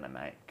what I'm gonna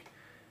make."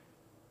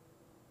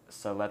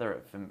 So Leather,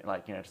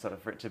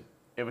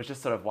 it was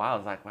just sort of wild. I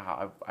was like,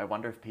 wow, I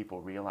wonder if people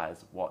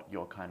realize what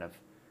you're kind of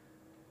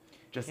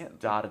just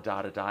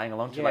dying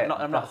along to. Yeah,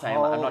 I'm not saying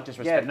I'm not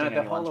disrespecting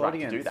anyone's right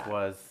to do that.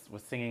 was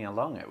singing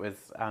along. It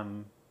was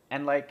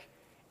and like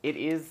it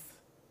is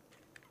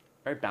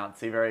very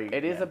bouncy,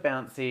 It is a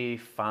bouncy,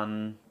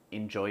 fun,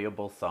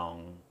 enjoyable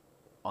song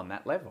on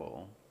that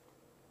level.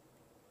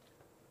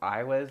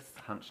 I was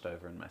hunched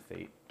over in my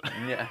seat.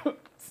 Yeah.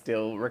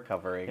 Still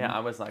recovering. Yeah, I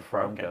was like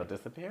from broken. Girl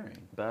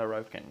disappearing.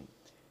 Broken.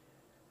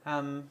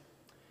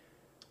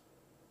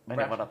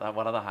 Anyway,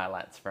 what other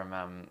highlights from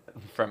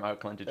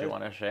Oakland did you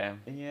want to share?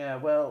 Yeah,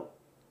 well,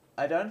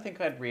 I don't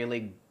think I'd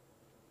really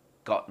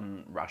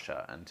gotten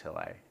Russia until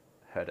I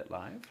heard it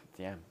live.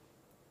 Yeah.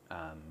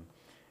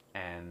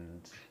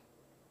 And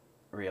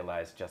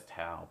realized just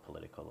how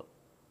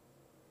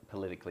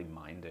politically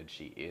minded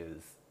she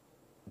is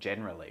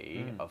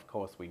generally. Of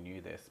course we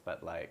knew this,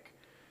 but like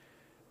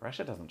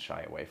Russia doesn't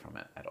shy away from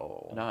it at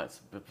all. No,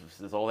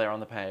 it's all there on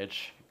the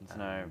page. There's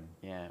no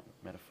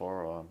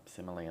metaphor or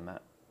simile in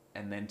that.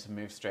 And then to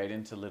move straight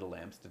into Little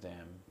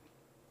Amsterdam,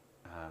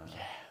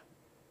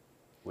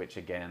 which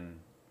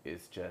again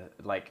is just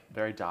like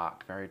very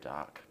dark, very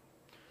dark.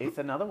 It's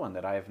another one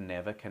that I've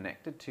never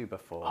connected to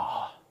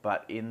before.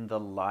 But in the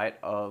light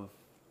of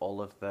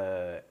all of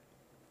the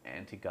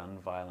anti-gun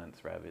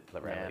violence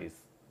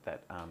rallies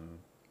that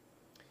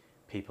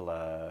people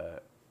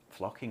are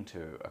flocking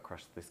to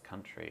across this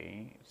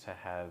country, to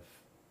have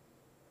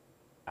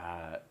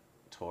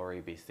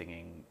Tori be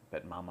singing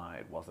 "But Mama,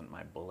 It Wasn't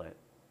My Bullet"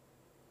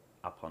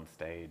 up on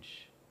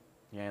stage.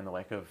 Yeah, in the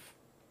wake of,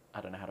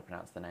 I don't know how to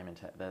pronounce the name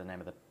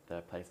of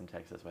the place in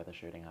Texas where the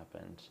shooting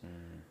happened.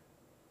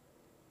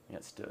 Yeah,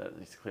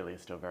 it's clearly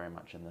still very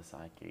much in the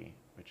psyche,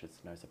 which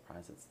is no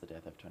surprise. It's the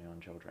death of 21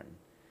 children.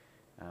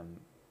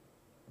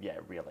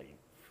 Yeah, really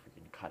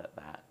freaking cut at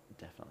that,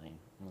 definitely.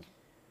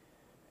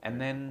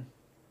 And then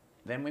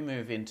we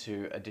move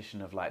into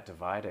Edition of Light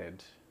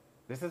Divided.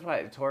 This is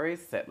why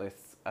Tori's set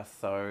lists are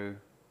so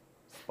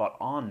spot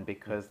on,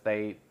 because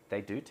they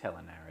do tell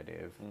a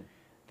narrative.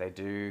 They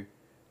do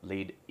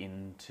lead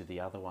into the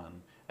other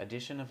one.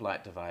 Edition of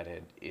Light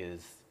Divided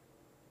is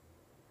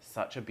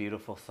such a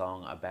beautiful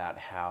song about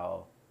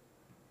how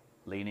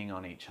leaning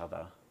on each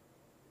other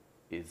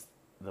is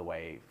the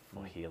way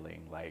for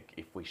healing. Like,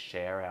 if we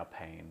share our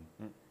pain,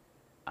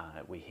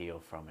 we heal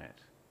from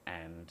it.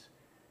 And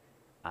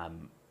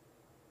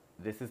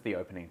this is the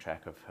opening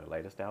track of her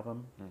latest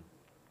album.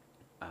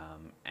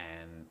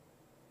 And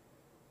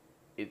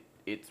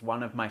it's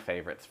one of my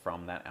favorites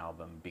from that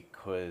album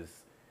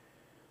because,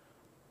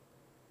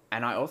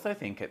 and I also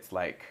think it's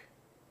like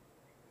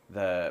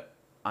the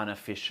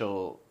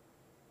unofficial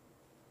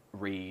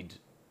read,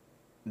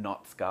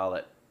 not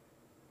Scarlett,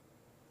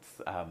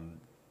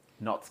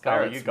 not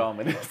Scarlett. Where are you going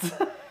with this?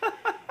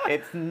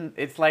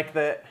 It's like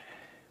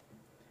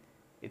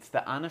it's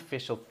the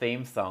unofficial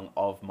theme song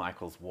of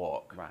Michael's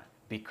Walk, right?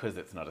 Because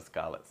it's not a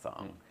Scarlett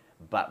song,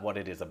 but what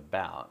it is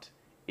about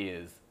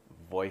is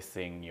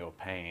voicing your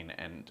pain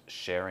and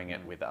sharing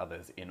it with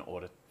others in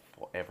order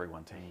for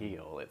everyone to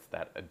heal. It's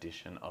that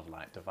Edition of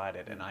Light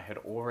Divided. And I had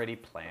already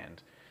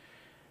planned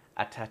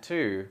a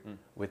tattoo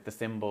with the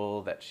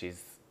symbol that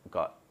she's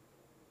got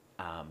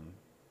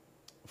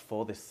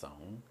for this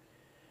song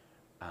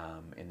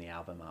in the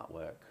album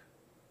artwork.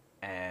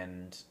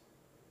 And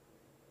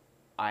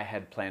I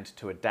had planned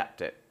to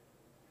adapt it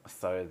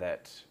so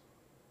that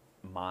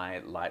my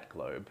light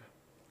globe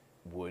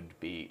would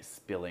be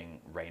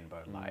spilling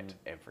rainbow light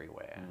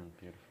everywhere.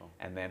 Beautiful.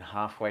 And then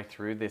halfway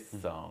through this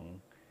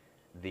song,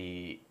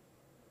 the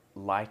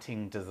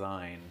lighting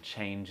design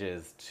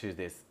changes to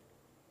this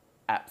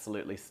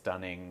absolutely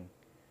stunning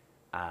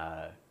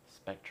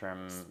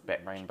spectrum,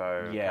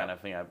 rainbow kind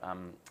of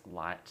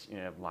light,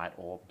 light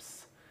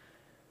orbs.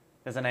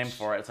 There's a name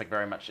for it. It's like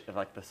very much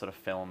like the sort of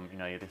film,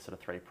 the sort of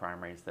three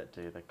primaries that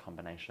do the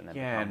combination.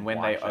 And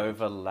when they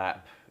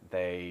overlap,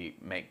 they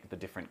make the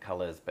different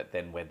colors, but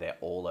then when they're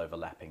all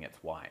overlapping, it's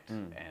white.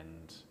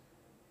 And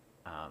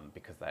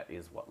because that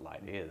is what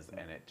light is,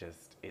 and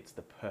it's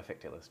the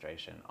perfect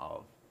illustration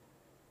of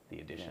the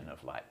addition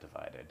of light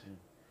divided.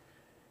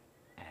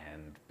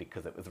 And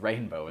because it was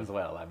rainbow as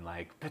well, I'm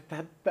like, but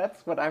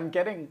that's what I'm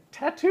getting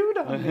tattooed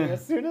on me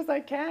as soon as I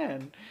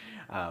can.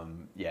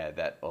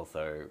 That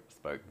also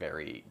spoke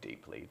very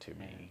deeply to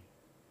me.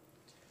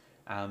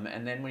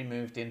 And then we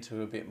moved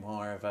into a bit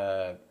more of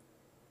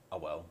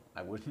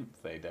I wouldn't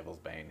say Devil's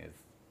Bane is,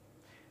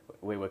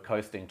 we were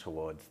coasting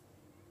towards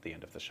the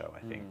end of the show, I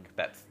think.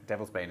 That's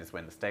Devil's Bane is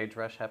when the stage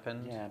rush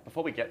happened. Yeah,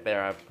 before we get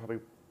there, I probably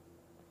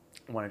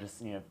want to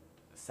just,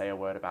 say a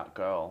word about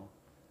Girl.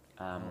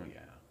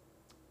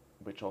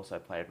 Which also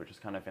played, which is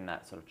kind of in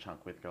that sort of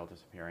chunk with Girl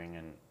disappearing,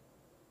 and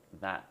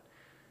that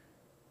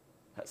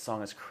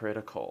song is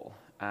critical.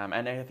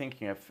 And I think,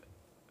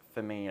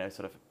 for me,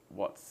 sort of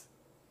what's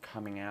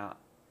coming out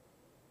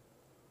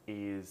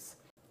is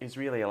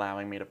really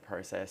allowing me to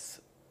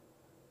process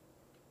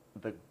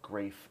the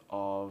grief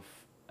of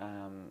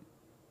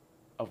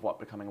what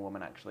becoming a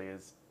woman actually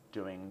is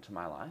doing to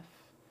my life.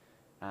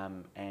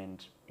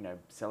 And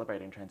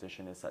celebrating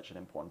transition is such an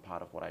important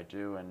part of what I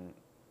do, and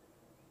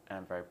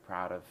I'm very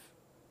proud of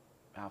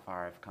how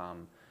far I've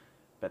come,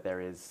 but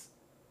there's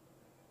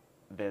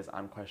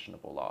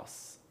unquestionable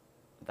loss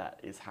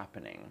that is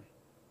happening,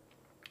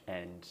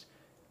 and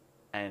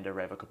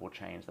irrevocable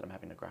change that I'm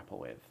having to grapple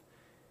with.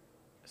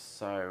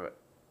 So,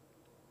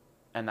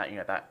 and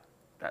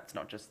that's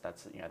not just,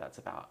 that's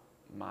about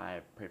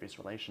my previous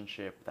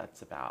relationship,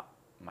 that's about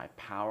my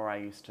power I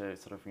used to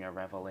sort of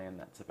revel in,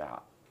 that's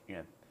about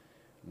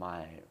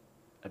my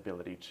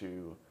ability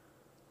to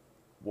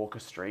walk a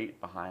street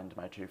behind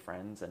my two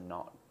friends and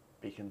not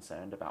be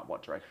concerned about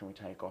what direction we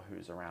take or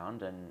who's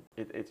around, and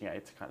it's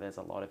kind of, there's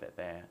a lot of it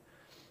there.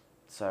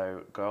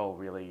 So Girl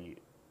really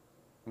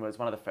was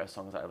one of the first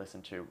songs that I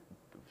listened to.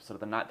 Sort of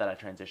the night that I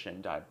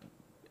transitioned, I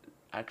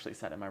actually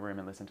sat in my room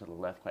and listened to the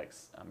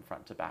Earthquakes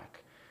front to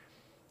back,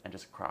 and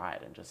just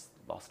cried and just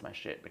lost my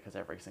shit, because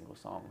every single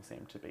song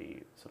seemed to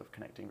be sort of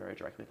connecting very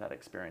directly with that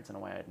experience in a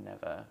way I'd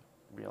never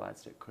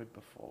realised it could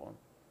before.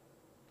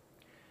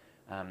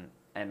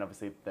 And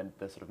obviously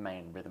the sort of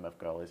main rhythm of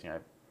Girl is,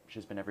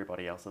 she's been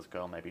everybody else's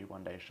girl, maybe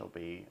one day she'll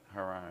be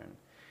her own.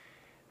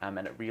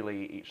 And it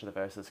really, each of the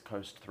verses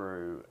coast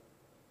through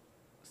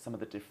some of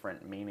the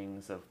different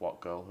meanings of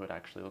what girlhood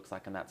actually looks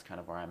like, and that's kind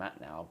of where I'm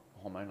at now,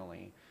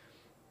 hormonally.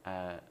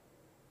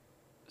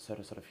 So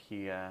to sort of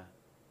hear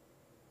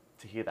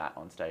that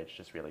on stage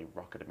just really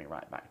rocketed me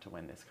right back to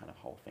when this kind of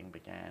whole thing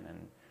began.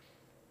 And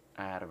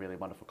I had a really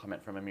wonderful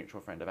comment from a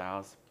mutual friend of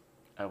ours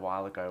a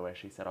while ago where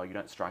she said, "Oh, you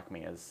don't strike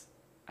me as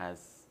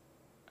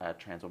a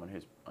trans woman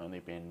who's only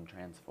been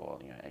trans for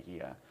a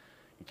year.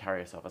 You carry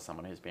yourself as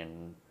someone who's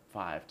been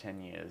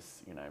 5-10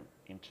 years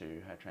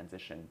into her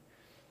transition."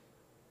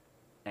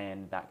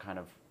 And that kind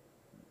of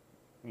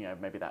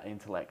maybe that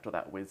intellect or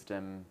that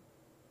wisdom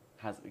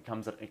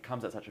comes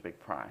at such a big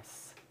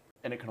price.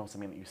 And it can also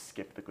mean that you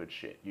skip the good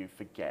shit. You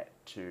forget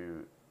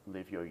to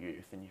live your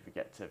youth, and you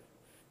forget to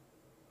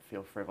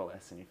feel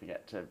frivolous, and you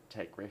forget to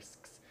take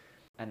risks.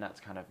 And that's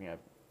kind of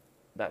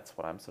that's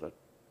what I'm sort of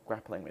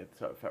grappling with.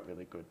 So it felt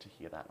really good to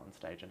hear that on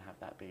stage and have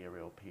that be a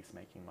real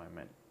peacemaking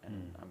moment.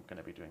 And I'm going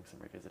to be doing some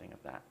revisiting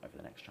of that over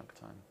the next chunk of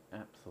time.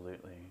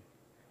 Absolutely.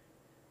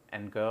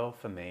 And Girl,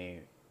 for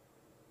me,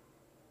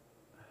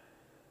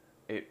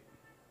 it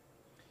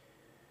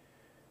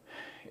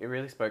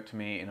really spoke to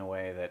me in a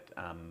way that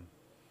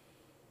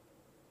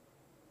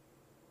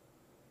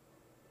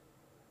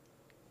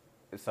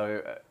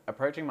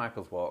approaching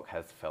Michael's walk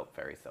has felt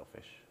very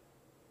selfish,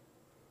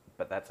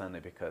 but that's only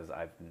because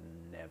I've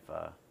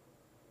never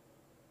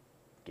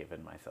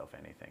given myself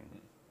anything.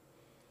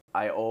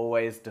 I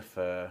always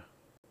defer.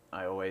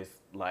 I always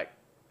like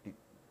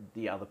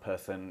the other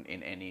person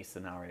in any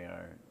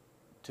scenario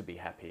to be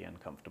happy and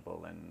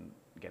comfortable and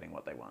getting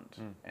what they want.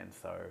 And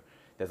so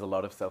there's a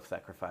lot of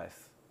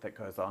self-sacrifice that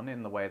goes on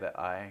in the way that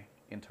I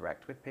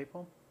interact with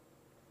people.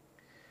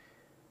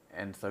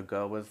 And so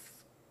Girl was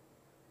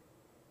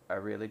a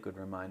really good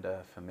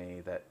reminder for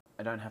me that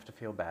I don't have to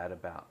feel bad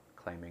about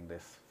claiming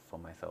this for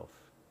myself.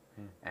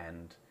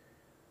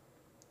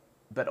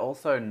 But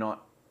also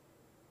not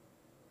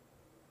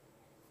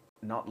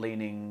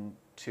leaning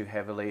too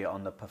heavily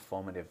on the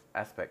performative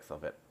aspects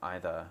of it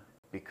either,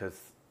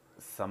 because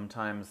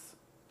sometimes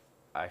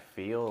I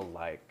feel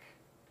like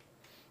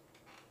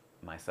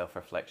my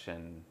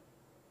self-reflection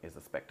is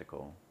a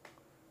spectacle,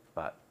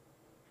 but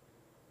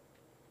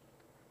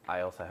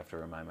I also have to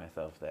remind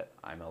myself that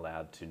I'm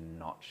allowed to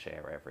not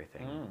share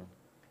everything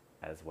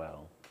as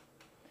well.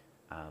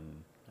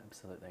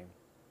 Absolutely.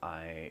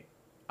 I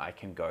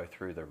can go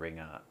through the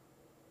ringer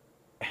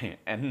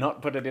and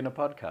not put it in a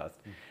podcast.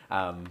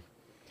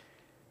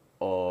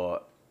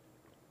 Or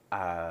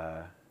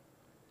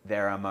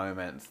there are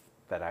moments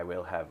that I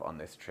will have on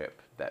this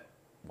trip that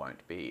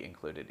won't be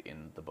included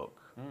in the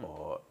book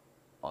or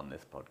on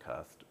this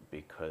podcast,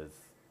 because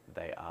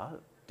they are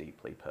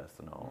deeply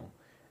personal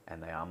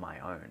and they are my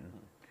own.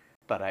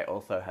 But I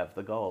also have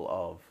the goal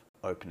of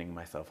opening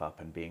myself up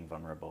and being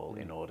vulnerable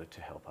in order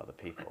to help other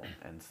people.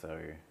 And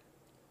so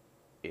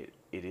it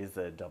is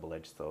a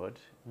double-edged sword,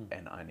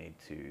 and I need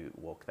to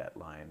walk that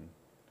line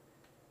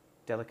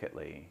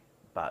delicately.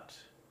 But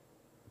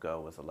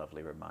Girl was a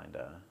lovely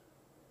reminder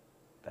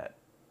that,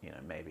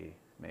 maybe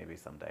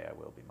someday I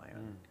will be my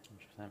own.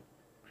 100%.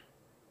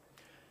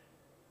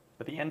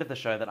 But the end of the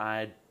show that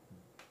I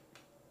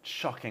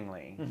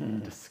shockingly,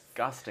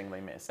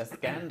 disgustingly missed. A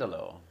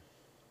scandalo.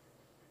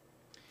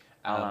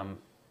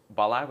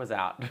 While I was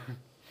out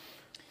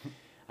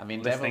I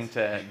mean, listening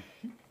to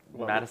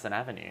What- Madison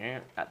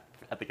Avenue at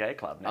the gay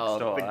club next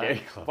door. the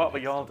gay club What were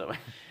next y'all doing?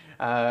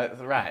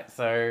 Right,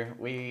 so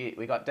we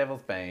got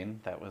Devil's Bane.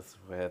 That was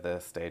where the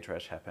stage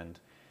rush happened.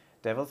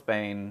 Devil's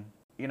Bane,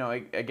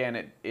 again,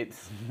 it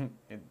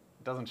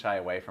doesn't shy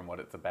away from what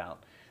it's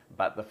about.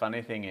 But the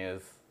funny thing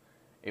is,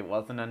 it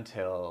wasn't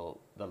until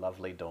the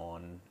lovely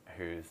Dawn,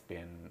 who's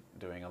been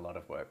doing a lot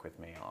of work with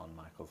me on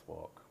Michael's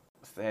Walk,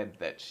 said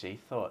that she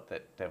thought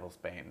that Devil's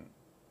Bane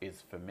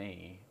is for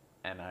me,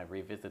 and I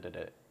revisited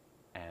it.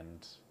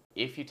 And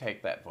if you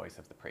take that voice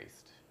of the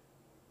priest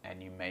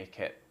and you make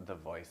it the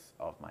voice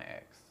of my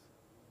ex,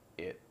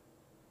 it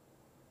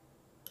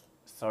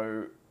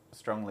so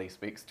strongly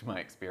speaks to my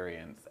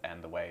experience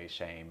and the way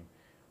shame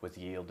was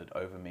wielded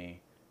over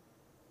me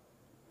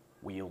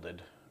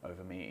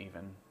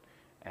even,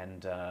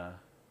 and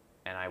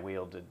I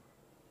wielded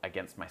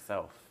against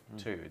myself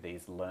too.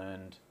 These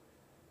learned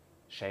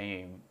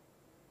shame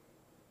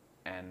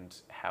and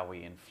how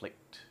we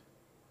inflict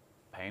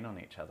pain on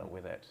each other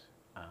with it.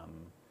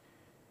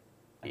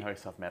 And how you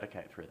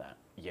self-medicate through that.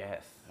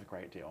 Yes. A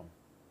great deal.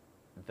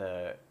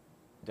 The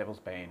Devil's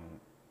Bane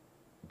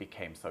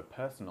became so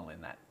personal in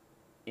that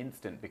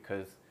instant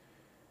because,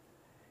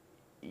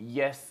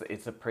 yes,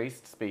 it's a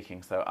priest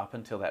speaking, so up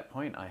until that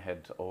point I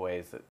had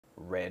always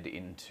read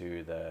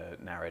into the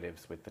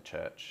narratives with the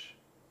church,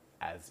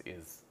 as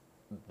is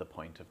the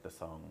point of the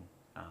song.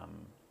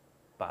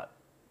 But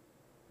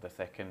the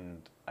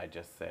second I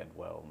just said,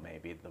 well,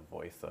 maybe the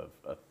voice of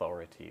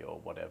authority or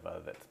whatever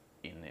that's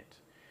in it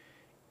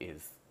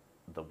is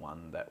the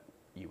one that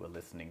you were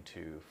listening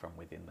to from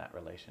within that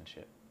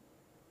relationship.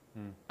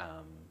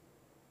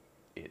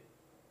 It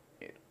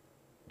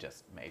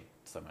just made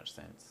so much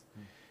sense.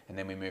 And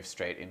then we moved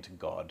straight into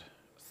God.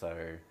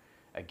 So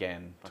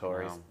again,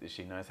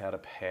 she knows how to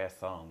pair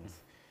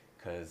songs,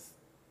 because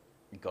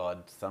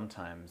God,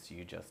 sometimes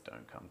you just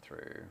don't come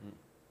through.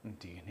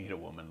 Do you need a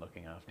woman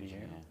looking after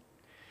you?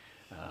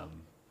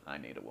 I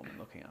need a woman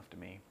looking after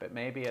me. But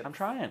maybe it's... I'm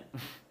trying.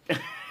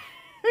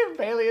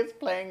 Bailey is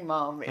playing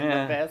mum in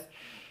the best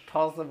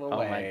possible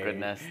way. Oh my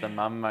goodness, the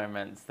mum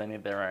moments, they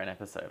need their own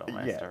episode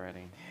almost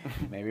already.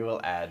 Maybe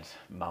we'll add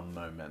mum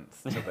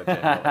moments to the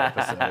general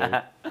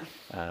episode.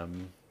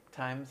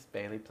 Times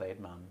Bailey played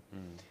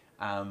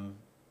mum.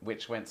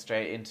 Which went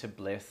straight into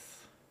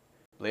Bliss.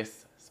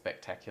 Bliss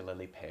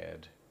spectacularly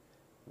paired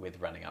with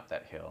Running Up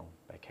That Hill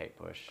by Kate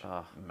Bush,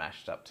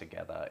 mashed up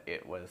together.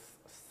 It was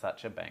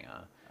such a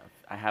banger.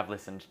 I have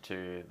listened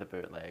to the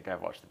bootleg,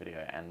 I've watched the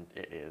video, and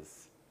it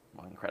is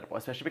incredible,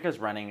 especially because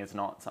running is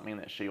not something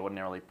that she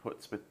ordinarily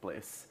puts with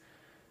Bliss.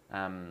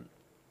 It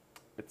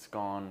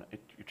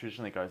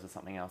traditionally goes with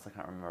something else. I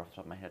can't remember off the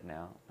top of my head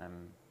now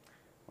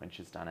when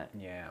she's done it.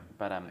 Yeah.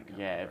 But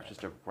it was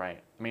just a great,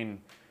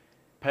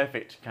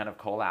 perfect kind of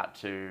call out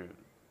to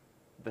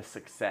the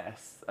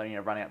success,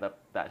 Running Up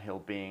That Hill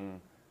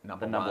being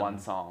the number one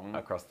song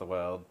across the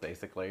world,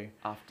 basically.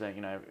 After,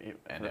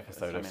 an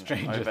episode of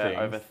Stranger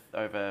Things.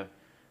 Over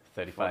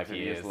 35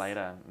 years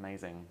later.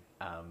 Amazing.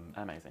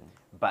 Amazing.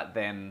 But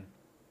then,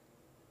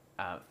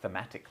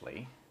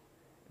 thematically,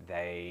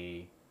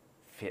 they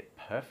fit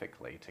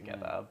perfectly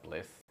together.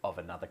 Bliss, Of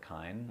Another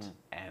Kind,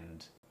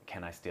 and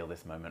Can I Steal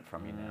This Moment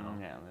From You Now?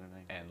 Yeah,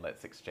 literally. And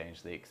Let's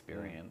Exchange the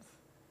Experience.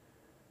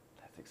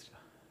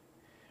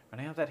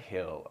 Running Up That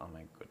Hill, oh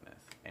my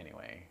goodness.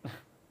 Anyway,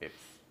 it's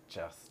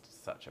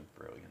just such a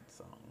brilliant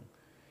song.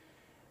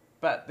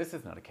 But this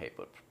is not a Kate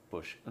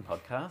Bush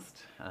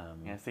podcast.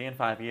 See you in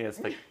 5 years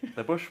for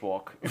the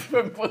bushwalk.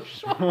 The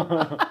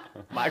bushwalk.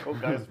 Michael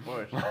Goes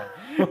Bush.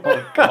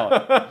 Oh,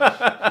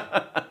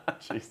 God.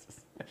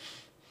 Jesus.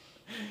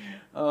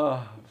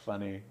 Oh,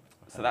 funny.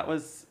 So that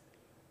was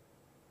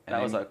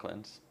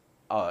Oakland.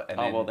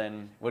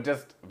 We'll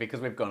just, because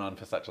we've gone on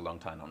for such a long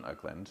time on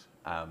Oakland,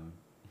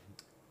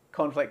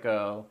 Cornflake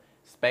Girl,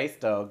 Space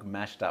Dog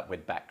mashed up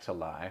with Back to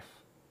Life,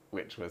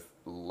 which was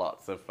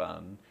lots of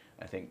fun.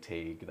 I think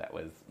Teague, that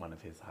was one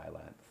of his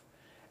highlights.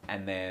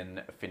 And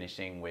then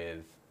finishing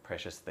with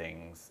Precious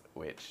Things,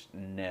 which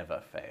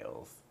never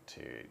fails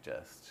to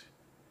just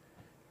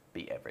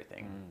be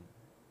everything.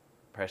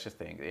 Precious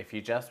Things. If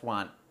you just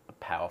want a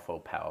powerful,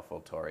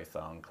 powerful Tory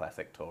song,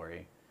 classic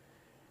Tory,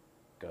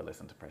 go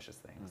listen to Precious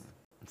Things.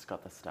 It's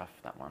got the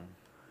stuff, that one.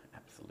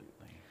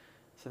 Absolutely.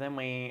 So then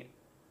we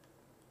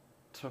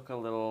took a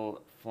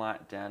little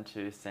flight down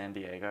to San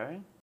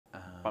Diego,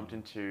 bumped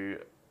into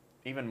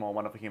even more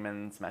wonderful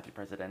humans, Matthew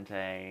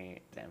Presidente,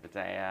 Dan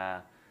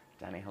Videa,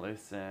 Danny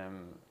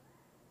Hallucim,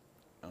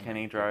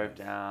 Kenny drove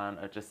down.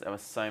 There were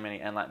so many,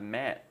 and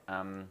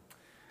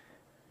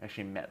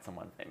actually met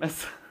someone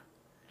famous.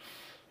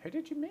 Who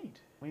did you meet?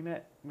 we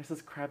met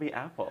Mrs. Krabby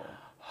Apple.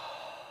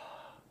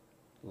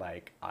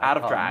 Like, Out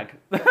of icon.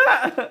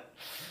 drag.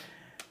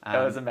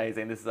 It was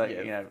amazing. This is like,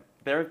 yes. you know,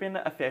 there have been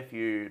a fair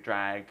few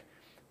drag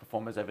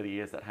performers over the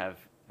years that have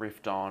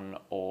riffed on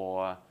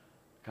or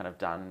kind of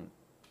done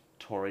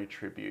Tory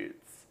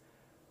tributes,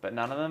 but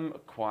none of them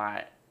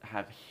quite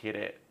have hit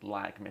it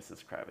like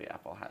Mrs. Krabby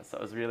Apple has. So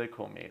it was really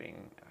cool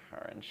meeting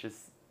her, and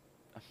she's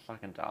a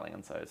fucking darling,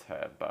 and so is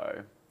her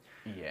beau.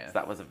 Yes. So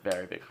that was a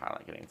very big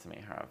highlight, getting to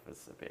meet her. I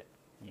was a bit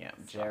Yeah,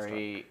 starstruck.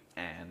 Jerry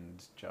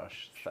and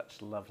Josh,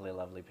 such lovely,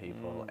 lovely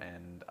people,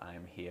 and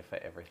I'm here for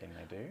everything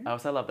they do. I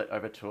also love that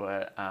over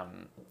tour,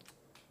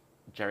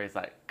 Jerry's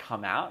like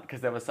come out,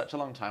 because there was such a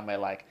long time where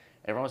like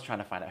everyone was trying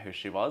to find out who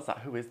she was. Like,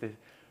 who is this?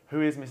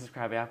 Who is Mrs.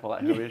 Krabby Apple?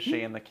 Like, who is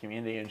she in the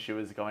community? And she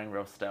was going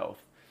real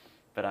stealth.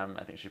 But I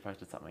think she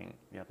posted something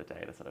the other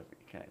day to sort of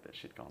connect that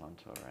she'd gone on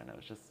tour, and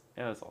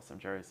it was awesome.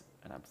 Jerry's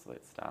an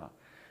absolute star.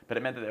 But it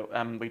meant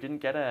that we didn't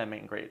get a meet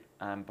and greet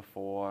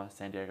before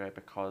San Diego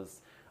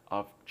because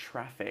of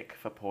traffic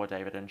for poor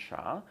David and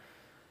Shah.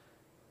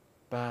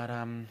 But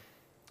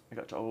we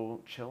got to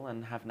all chill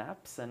and have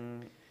naps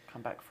and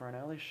come back for an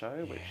early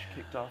show, which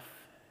kicked off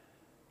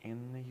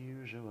in the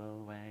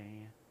usual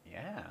way.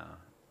 Yeah.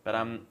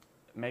 But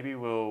maybe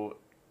we'll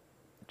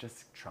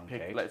just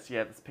Truncate.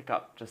 let's pick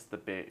up just the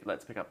big.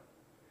 Let's pick up.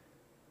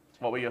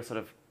 What were your sort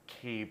of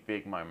key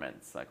big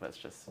moments? Like, let's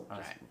just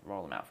Alright.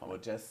 roll them out for me.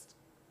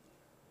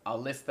 I'll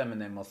list them and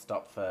then we'll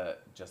stop for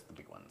just the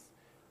big ones.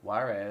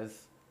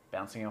 Juarez,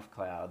 Bouncing Off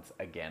Clouds,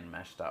 again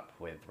mashed up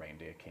with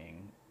Reindeer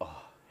King.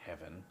 Oh,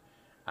 heaven.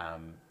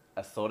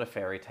 A Sort of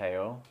Fairy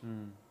Tale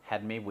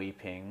had me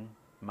weeping,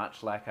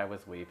 much like I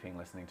was weeping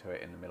listening to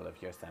it in the middle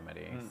of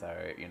Yosemite. So,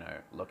 you know,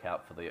 look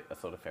out for the A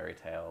Sort of Fairy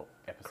Tale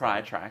episode.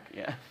 Cry track,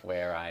 yeah.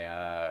 Where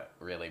I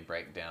really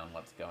break down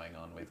what's going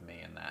on with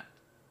me in that.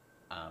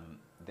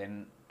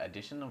 Then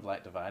addition of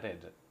Light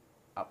Divided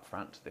up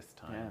front this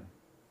time.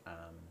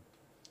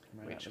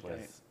 Right Which out the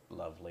was gate.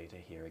 lovely to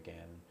hear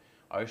again.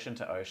 Ocean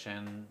to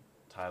Ocean,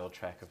 title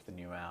track of the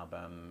new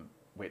album,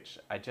 which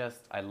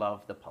I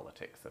love the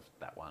politics of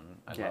that one.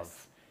 I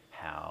love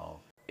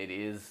how it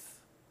is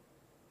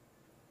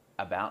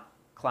about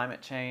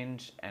climate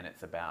change and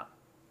it's about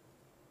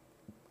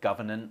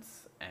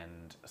governance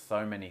and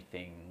so many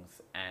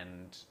things,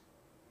 and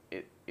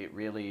it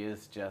really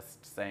is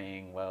just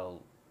saying,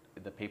 well,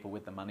 the people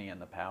with the money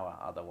and the power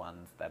are the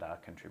ones that are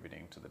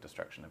contributing to the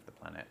destruction of the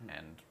planet,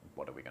 and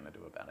what are we going to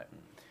do about it?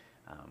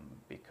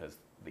 Because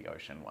the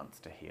ocean wants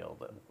to heal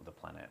the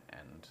planet,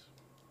 and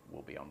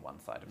we'll be on one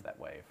side of that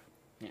wave.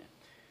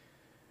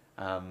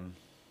 Yeah.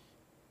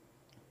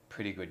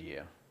 Pretty Good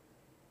Year.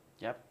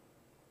 Yep.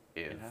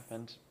 Is It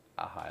happened.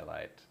 a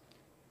highlight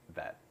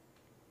that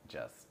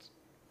just,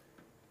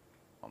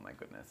 oh my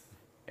goodness,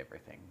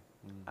 everything.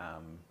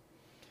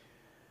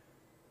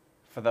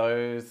 For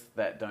those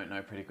that don't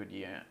know, Pretty Good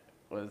Year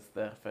was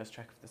the first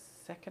track of the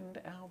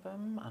second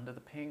album, Under the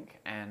Pink,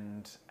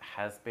 and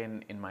has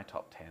been in my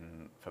top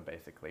 10 for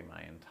basically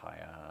my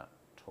entire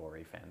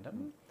Tory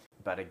fandom.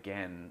 But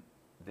again,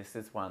 this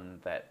is one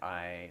that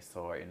I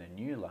saw in a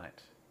new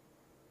light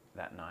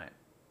that night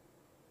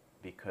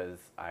because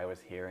I was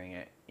hearing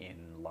it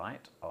in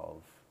light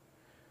of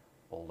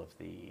all of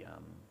the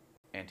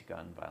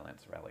anti-gun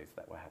violence rallies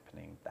that were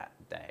happening that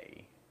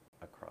day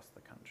across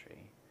the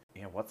country.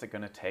 Yeah, what's it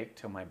going to take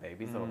till my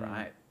baby's all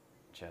right?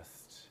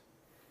 Just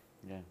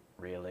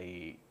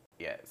really,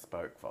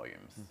 spoke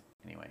volumes.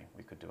 Anyway,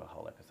 we could do a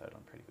whole episode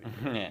on Pretty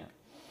Good Year. Yeah.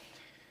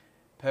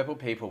 Purple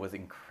People was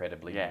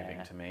incredibly Yeah.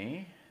 moving to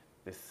me.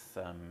 This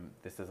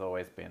has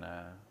always been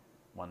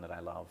one that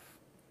I love,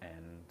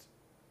 and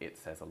it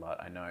says a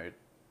lot. I know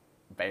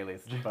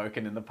Bailey's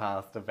spoken in the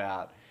past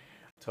about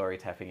Tori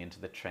tapping into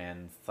the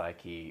trans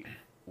psyche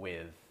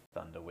with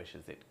Thunder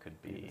wishes it could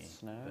be The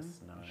snow.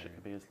 She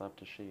could be as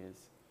loved as she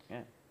is.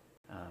 Yeah.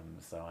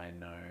 So I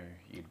know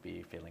you'd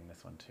be feeling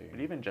this one too. But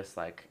even just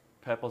like,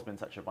 purple's been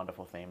such a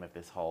wonderful theme of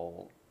this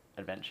whole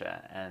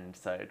adventure, and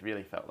so it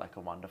really felt like a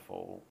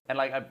wonderful, and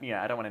like,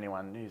 I don't want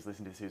anyone who's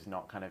listening to this who's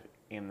not kind of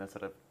in the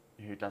sort of,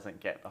 who doesn't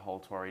get the whole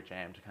Tory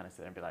jam to kind of sit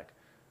there and be like,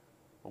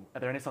 well,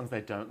 are there any songs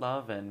they don't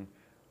love, and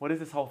what is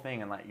this whole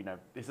thing? And like,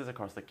 this is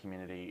across the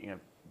community.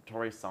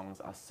 Tory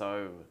songs are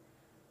so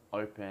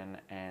open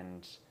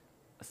and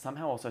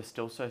somehow also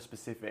still so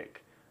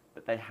specific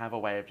that they have a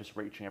way of just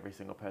reaching every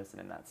single person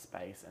in that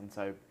space, and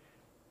so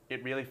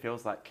it really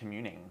feels like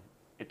communing.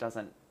 It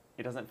doesn't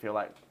feel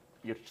like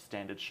your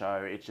standard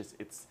show.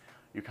 It's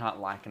you can't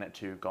liken it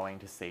to going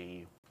to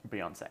see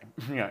Beyonce.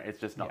 It's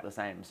just not the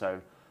same. So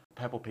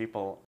Purple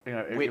People,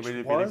 it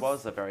really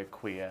was a very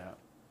queer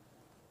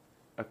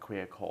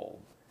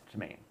call to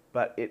me.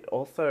 But it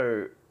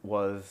also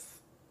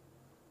was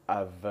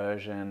a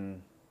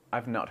version,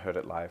 I've not heard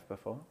it live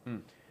before.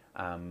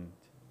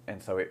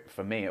 And so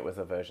for me, it was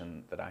a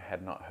version that I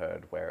had not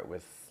heard, where it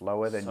was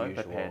slower than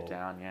usual. So pared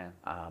down, yeah.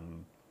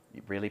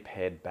 Really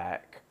pared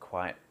back,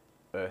 quite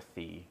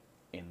earthy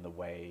in the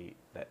way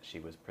that she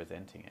was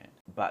presenting it.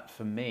 But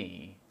for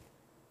me,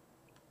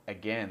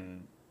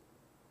 again,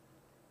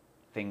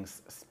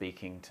 things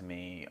speaking to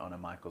me on a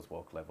Michael's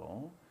Walk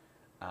level.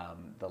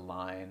 The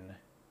line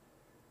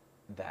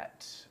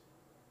that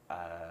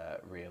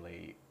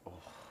really,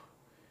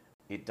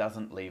 it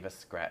doesn't leave a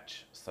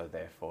scratch, so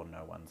therefore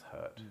no one's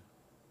hurt.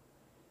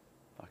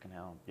 Fucking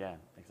hell. Yeah,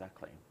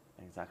 exactly.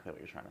 Exactly what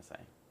you're trying to say.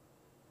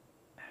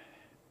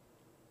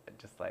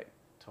 Just like,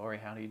 Tori,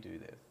 how do you do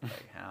this?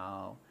 Like,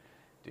 how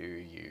do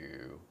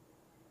you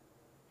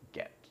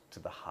get to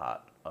the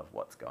heart of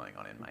what's going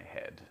on in my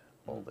head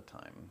all the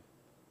time?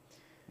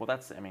 Well,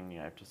 that's, I mean, you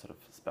know, to sort of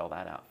spell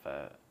that out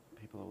for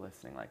people who are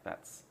listening, like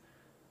that's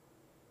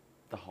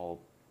the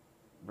whole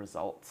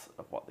result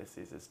of what this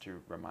is to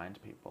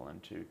remind people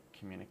and to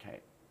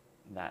communicate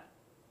that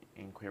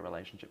in queer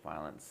relationship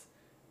violence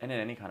and in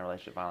any kind of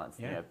relationship violence,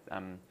 you know,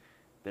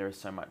 there is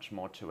so much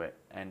more to it,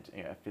 and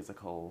you know,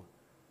 physical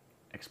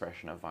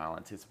expression of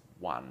violence is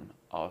one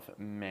of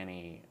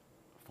many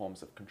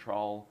forms of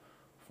control,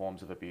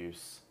 forms of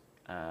abuse,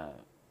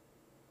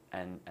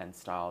 and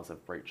styles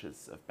of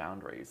breaches of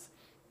boundaries.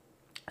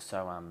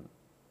 So,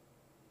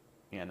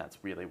 and that's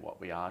really what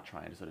we are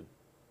trying to sort of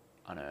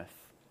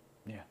unearth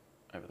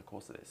over the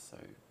course of this. So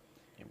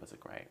it was a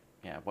great,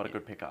 what a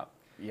good pickup.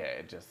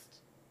 Yeah,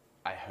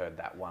 I heard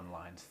that one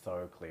line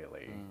so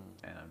clearly,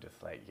 and I'm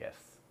just like, yes,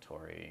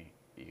 Tori,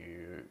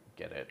 you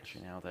get it. She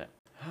nailed it.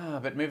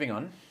 But moving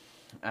on,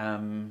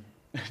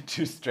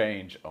 Too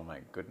Strange. Oh my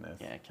goodness.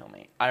 Yeah, kill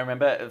me. I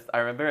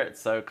remember it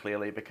so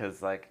clearly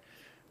because like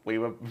we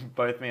were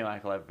both, me and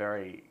Michael, have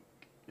very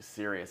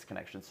serious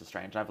connections to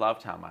Strange. I've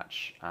loved how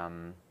much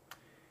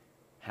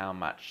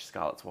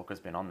Scarlett's Walker's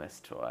been on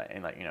this tour,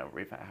 and like, you know,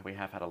 we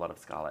have had a lot of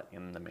Scarlett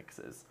in the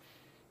mixes.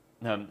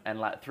 And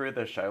like through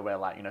the show, we're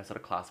like, you know, sort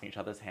of clasping each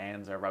other's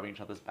hands or rubbing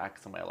each other's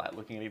backs, and we're like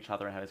looking at each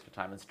other and having a good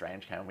time. And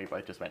Strange came, and we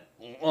both just went,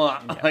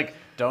 like,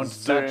 don't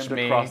touch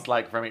me, across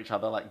like from each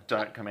other, like,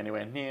 don't come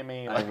anywhere near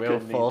me. Like, I will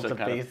fall to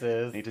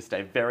pieces. Need to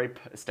stay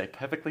stay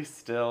perfectly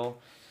still.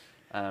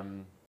 I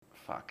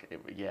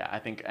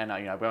think, and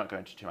you know, we won't go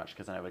into too much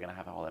because I know we're going to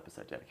have a whole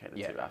episode dedicated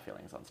to our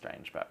feelings on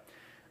Strange, but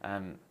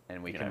and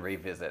we can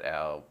revisit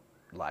our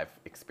live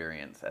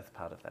experience as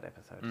part of that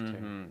episode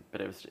too.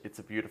 But it's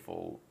a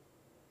beautiful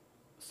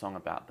song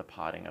about the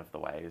parting of the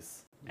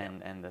ways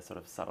and the sort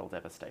of subtle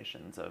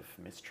devastations of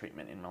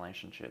mistreatment in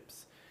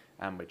relationships,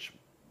 which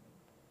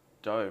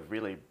dove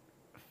really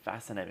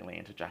fascinatingly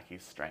into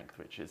Jackie's strength,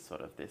 which is sort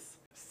of this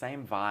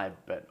same vibe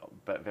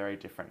but very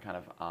different kind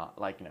of art.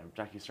 Like, you know,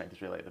 Jackie's strength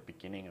is really at the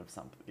beginning of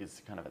something,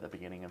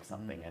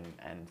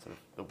 and sort of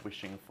the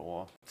wishing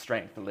for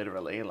strength,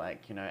 literally,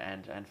 like, you know,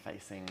 and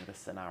facing the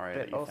scenario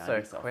that you found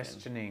yourself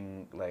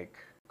in.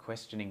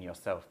 Questioning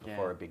yourself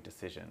before a big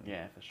decision.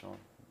 Yeah, for sure.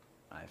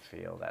 I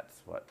feel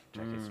that's what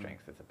Jackie's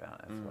strength is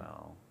about as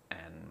well,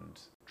 and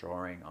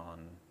drawing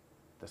on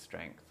the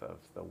strength of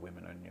the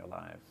women in your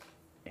life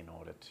in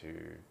order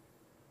to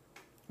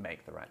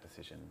make the right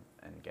decision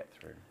and get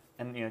through.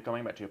 And, you know,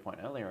 going back to your point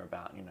earlier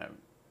about, you know,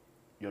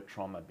 your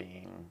trauma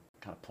being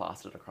kind of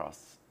plastered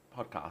across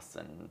podcasts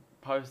and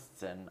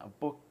posts and a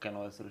book and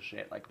all this sort of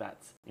shit, like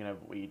that's, you know,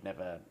 we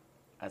never,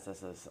 as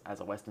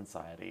a Western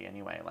society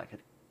anyway, like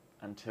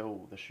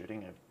until the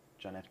shooting of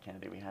John F.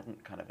 Kennedy, we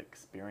hadn't kind of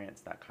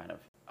experienced that kind of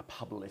a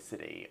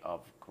publicity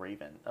of grief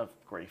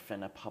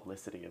and a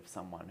publicity of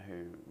someone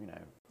who, you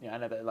know, I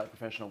know that like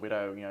Professional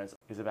Widow, you know,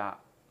 is about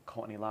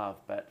Courtney Love,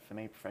 but for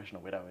me,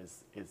 Professional Widow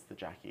is the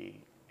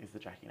Jackie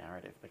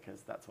narrative,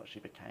 because that's what she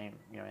became,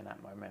 you know, in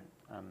that moment.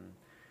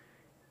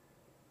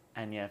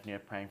 And yeah, you know,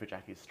 praying for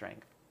Jackie's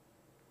strength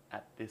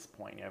at this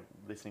point, you know,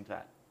 listening to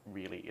that,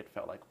 really, it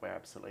felt like we're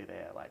absolutely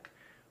there. Like,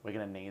 we're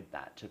going to need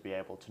that to be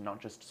able to not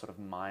just sort of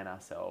mine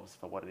ourselves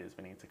for what it is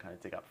we need to kind of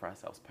dig up for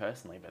ourselves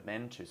personally, but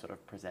then to sort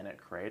of present it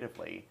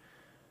creatively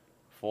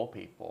for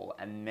people.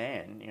 And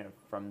then, you know,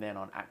 from then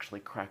on, actually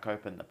crack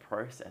open the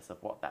process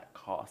of what that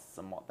costs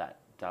and what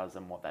that does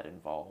and what that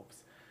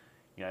involves.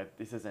 You know,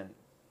 this isn't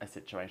a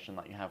situation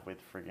like you have with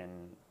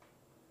friggin',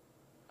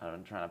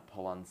 I'm trying to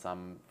pull on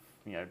some,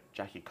 you know,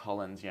 Jackie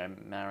Collins, you know,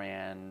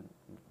 Marianne,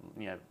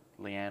 you know,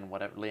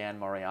 Leanne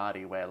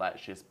Moriarty, where like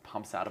she just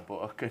pumps out a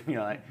book and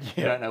you're like,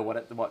 you don't know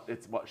what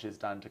she's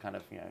done to kind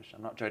of, you know,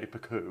 I'm not Jodie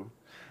Pacou.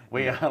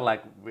 We are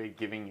like, we're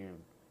giving you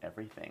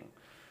everything.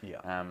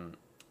 Yeah.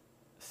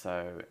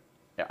 So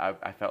yeah,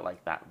 I felt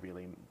like that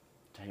really,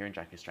 hearing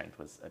Jackie's strength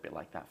was a bit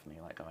like that for me,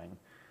 like going,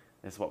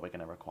 this is what we're going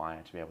to require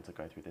to be able to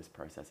go through this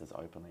process as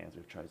openly as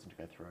we've chosen to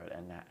go through it,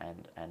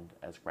 and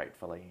as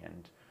gratefully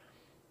and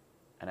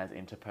as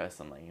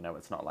interpersonally. You know,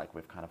 it's not like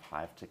we've kind of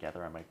hived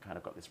together and we've kind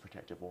of got this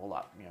protective wall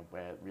up. You know,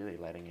 we're really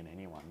letting in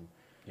anyone.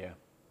 Yeah.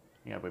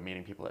 You know, we're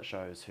meeting people at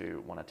shows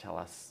who want to tell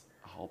us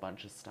a whole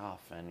bunch of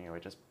stuff, and, you know, we're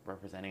just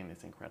representing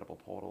this incredible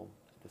portal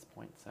at this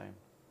point. So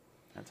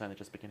it's only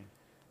just beginning.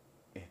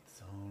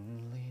 It's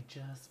only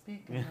just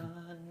begun.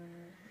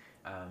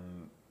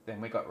 Then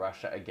we got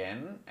Russia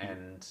again,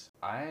 and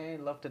I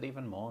loved it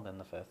even more than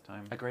the first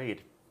time.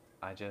 Agreed.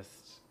 I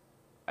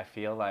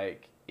feel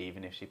like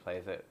even if she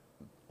plays it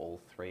all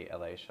 3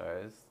 LA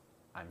shows,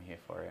 I'm here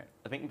for it.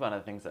 I think one of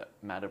the things that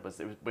mattered was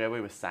it was where we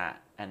were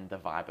sat, and the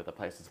vibe of the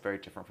place was very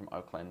different from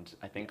Oakland.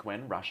 I think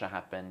when Russia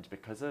happened,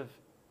 because of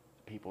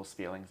people's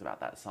feelings about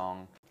that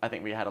song, I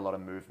think we had a lot of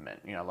movement,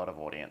 you know, a lot of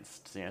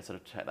audience to, you know, sort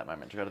of take that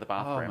moment to go to the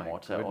bathroom or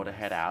to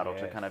head out or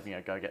to kind of, you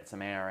know, go get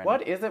some air. And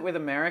what is it with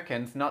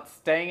Americans not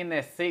staying in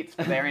their seats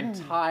for their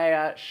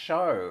entire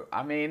show?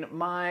 I mean,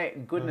 my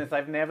goodness,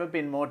 I've never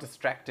been more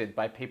distracted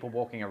by people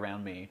walking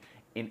around me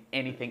in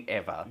anything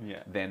ever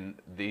than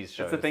these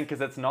shows. That's the thing,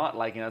 because it's not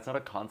like, you know, it's not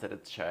a concert,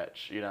 it's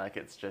church, you know, like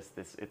it's just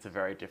this, it's a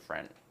very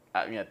different,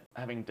 you know,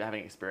 having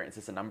experienced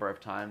this a number of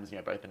times, you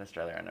know, both in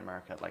Australia and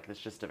America, like it's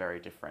just a very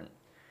different,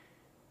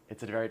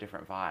 it's a very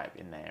different vibe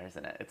in there,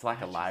 isn't it? It's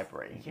like a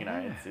library, you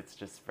know, it's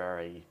just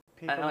very,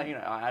 and like, you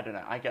know, I don't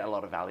know, I get a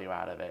lot of value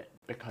out of it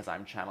because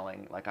I'm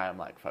channeling, like I'm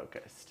like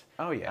focused.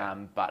 Oh yeah.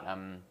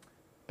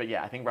 But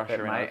yeah, I think Russia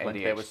and Oakland,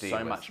 there was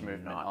so much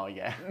movement.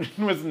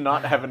 Was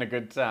not having a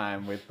good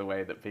time with the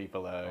way that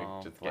people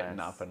are just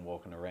getting up and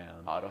walking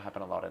around. Oh, it'll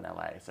happen a lot in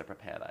LA, so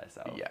prepare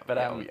thyself. Yeah.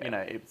 But you know,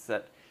 it's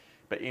that.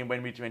 But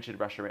when we mentioned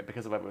Russia,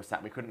 because of where we were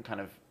sat, we couldn't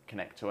kind of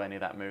connect to any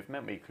of that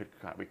movement. We could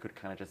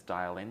kind of just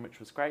dial in, which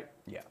was great.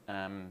 Yeah.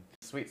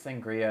 Sweet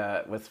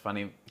Sangria was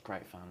funny.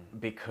 Great fun.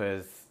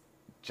 Because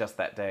just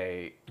that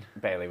day,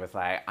 Bailey was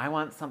like, "I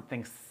want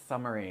something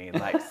summery,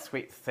 like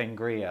Sweet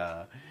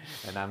Sangria,"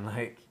 and I'm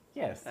like,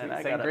 yes, and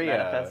Sweet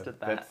Sangria.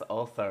 That's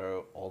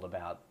also all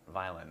about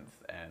violence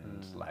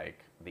and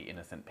like the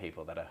innocent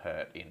people that are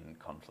hurt in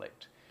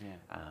conflict. Yeah.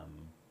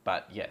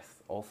 But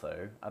yes,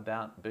 also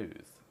about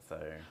booze. So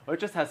well, it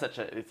just has such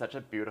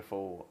a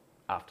beautiful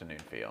afternoon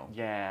feel.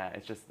 Yeah,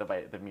 it's just the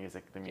way the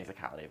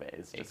musicality of it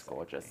is just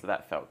gorgeous. So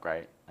that felt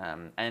great.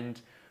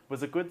 And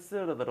was a good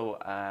sort of little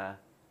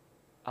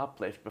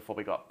uplift before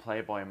we got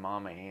Playboy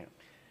Mommy,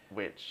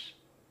 which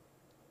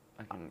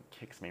fucking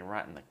kicks me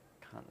right in the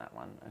cunt, that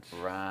one.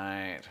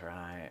 Right.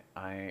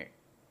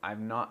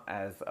 I'm not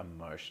as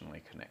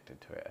emotionally connected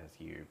to it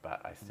as you,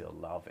 but I still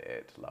love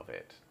it.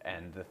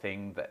 And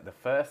the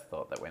first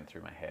thought that went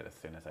through my head as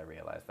soon as I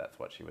realized that's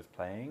what she was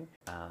playing,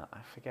 I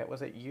forget,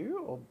 was it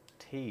you or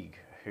Teague,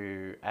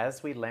 who,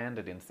 as we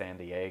landed in San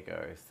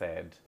Diego,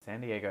 said, San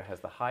Diego has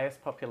the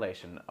highest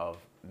population of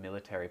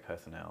military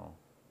personnel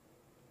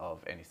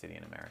of any city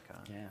in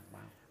America. Yeah,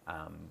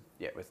 wow.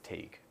 Yeah, it was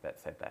Teague that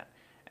said that.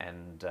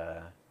 And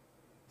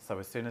so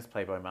as soon as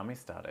Playboy Mummy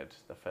started,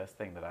 the first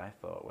thing that I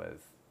thought was,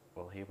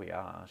 well, here we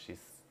are.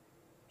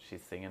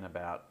 She's singing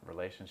about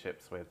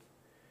relationships with,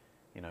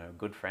 you know, a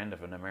good friend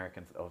of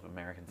American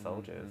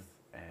soldiers,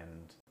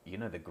 and you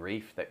know the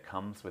grief that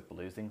comes with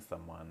losing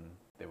someone.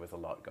 There was a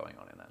lot going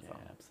on in that song.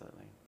 Yeah,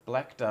 absolutely.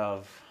 Black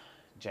Dove,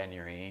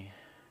 January.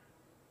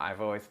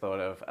 I've always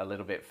thought of a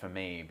little bit for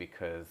me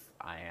because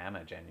I am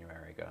a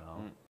January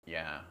girl.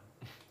 Yeah.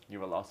 You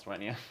were lost,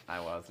 weren't you?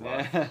 I was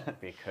lost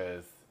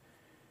because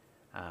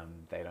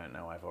they don't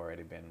know I've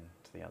already been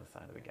to the other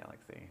side of the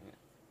galaxy. Yeah.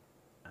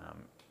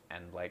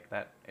 And like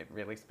that, it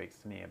really speaks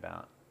to me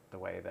about the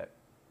way that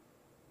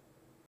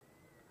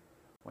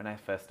when I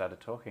first started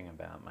talking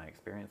about my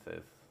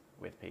experiences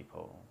with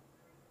people,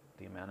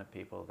 the amount of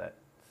people that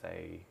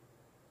say,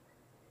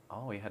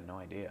 oh, we had no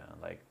idea,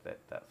 like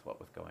that's what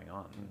was going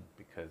on,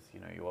 because, you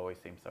know, you always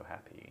seem so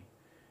happy.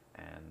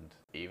 And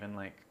even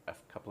like a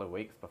couple of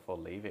weeks before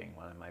leaving,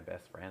 one of my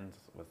best friends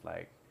was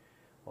like,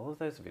 all of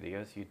those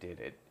videos you did,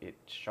 it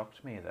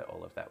shocked me that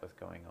all of that was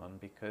going on,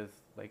 because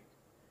like,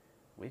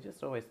 we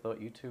just always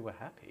thought you two were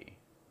happy.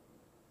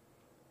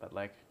 But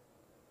like,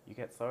 you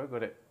get so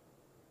good at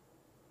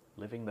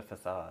living the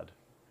facade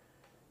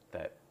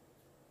that,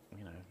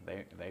 you know,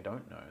 they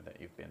don't know that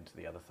you've been to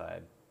the other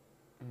side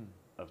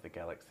of the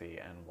galaxy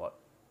and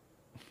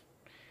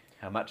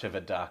how much of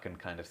a dark and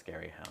kind of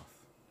scary house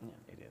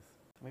it is.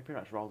 We pretty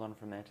much rolled on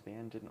from there to the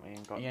end, didn't we?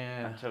 And got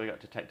until we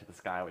got to Take to the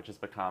Sky, which has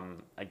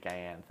become a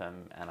gay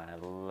anthem, and I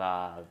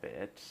love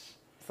it.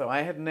 So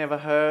I had never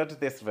heard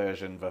this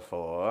version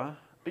before.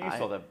 But you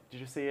saw them. Did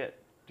you see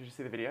it? Did you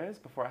see the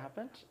videos before it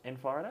happened in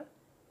Florida?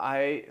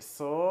 I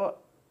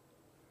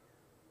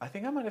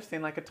think I might have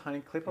seen like a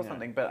tiny clip or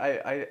something, but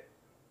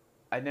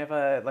I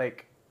never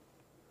like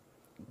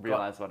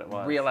realized what it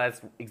was.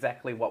 Realized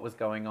exactly what was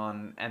going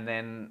on, and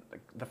then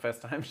the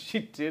first time she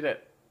did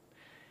it.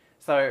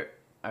 So,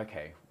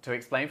 okay, to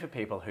explain for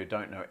people who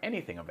don't know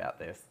anything about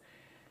this,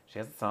 she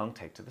has a song,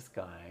 Take to the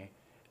Sky,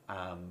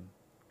 and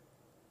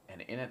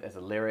in it there's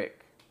a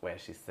lyric where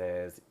she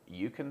says,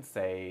 you can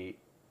say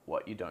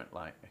what you don't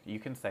like. You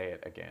can say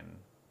it again.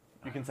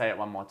 You can say it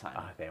one more time.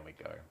 Ah, there we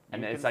go.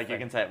 And it's like, you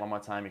can say it one more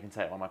time, you can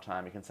say it one more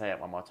time, you can say it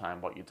one more time,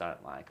 what you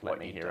don't like. Let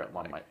me hear it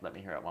one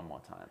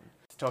more time.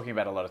 It's talking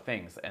about a lot of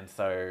things, and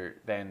so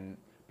then...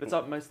 But it's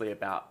not mostly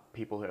about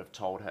people who have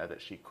told her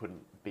that she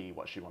couldn't be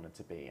what she wanted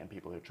to be, and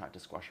people who tried to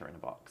squash her in a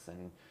box,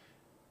 and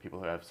people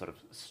who have sort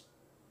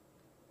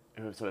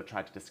of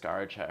tried to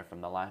discourage her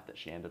from the life that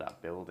she ended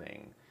up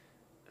building.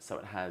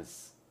 So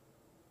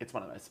it's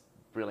one of the most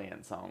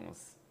brilliant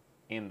songs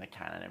in the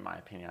canon, in my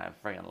opinion. I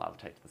freaking love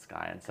Take to the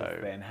Sky, and so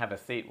then have a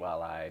seat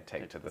while I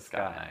take to the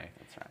sky.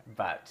 That's right.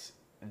 But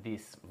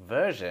this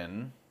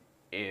version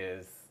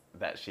is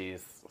that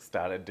she's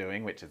started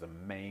doing, which is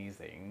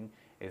amazing,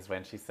 is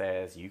when she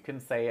says, "You can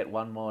say it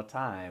one more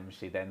time."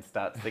 She then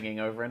starts singing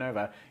over and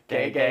over,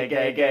 "Gay, gay,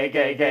 gay, gay,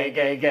 gay, gay,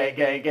 gay, gay,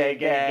 gay, gay,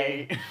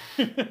 gay."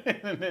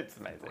 And it's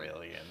amazing.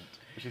 Brilliant.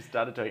 She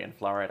started doing it in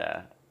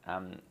Florida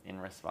in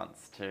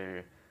response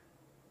to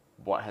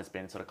what has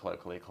been sort of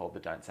colloquially called the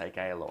Don't Say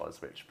Gay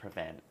laws, which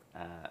prevent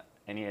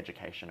any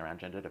education around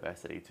gender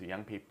diversity to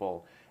young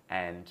people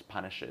and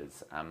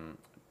punishes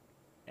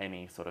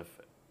any sort of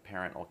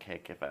parent or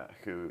caregiver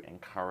who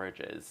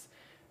encourages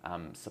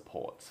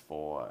supports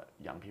for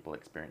young people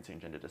experiencing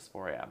gender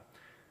dysphoria.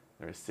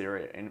 There is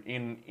serious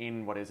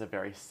in what is a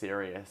very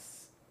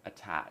serious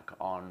attack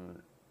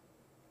on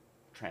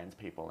trans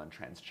people and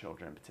trans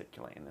children,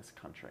 particularly in this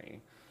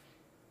country,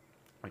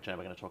 which I know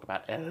we're going to talk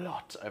about a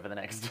lot over the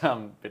next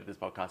bit of this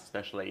podcast,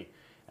 especially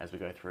as we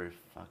go through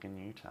fucking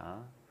Utah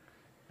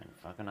and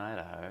fucking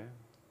Idaho.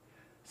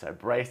 So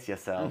brace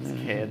yourselves,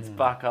 kids.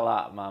 Buckle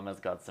up. Mama's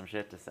got some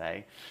shit to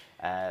say.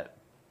 But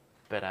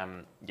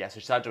so she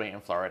started doing it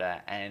in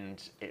Florida,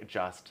 and it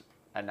just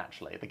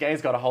naturally the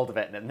gays got a hold of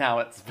it, and now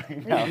it's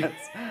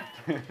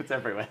it's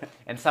everywhere.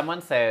 And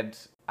someone said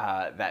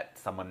that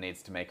someone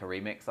needs to make a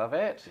remix of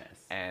it.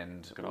 Yes.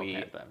 And Good old we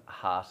Panther.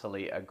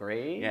 heartily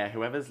agree. Yeah,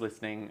 whoever's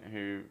listening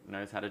who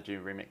knows how to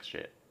do remix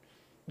shit,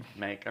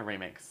 make a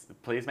remix.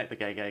 Please make the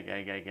gay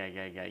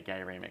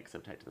remix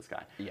of Take to the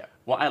Sky. Yeah.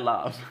 What I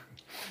love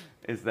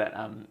is that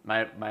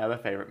my other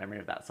favorite memory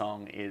of that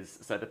song is,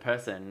 so the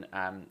person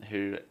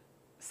who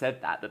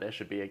said that there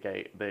should be a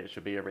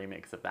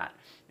remix of that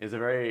is a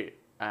very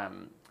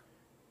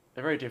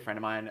dear friend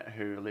of mine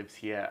who lives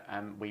here.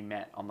 We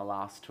met on the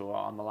last tour,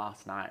 on the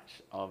last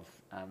night of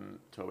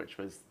tour, which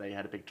was, they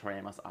had a big Tori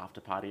Amos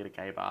after party at a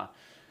gay bar.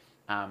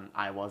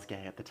 I was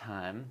gay at the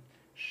time.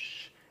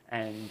 Shh.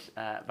 And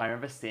I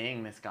remember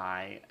seeing this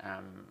guy,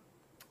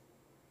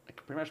 like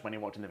pretty much when he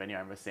walked in the venue, I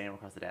remember seeing him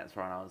across the dance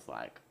floor, and I was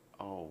like,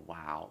 oh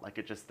wow, like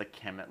it just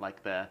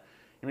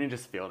you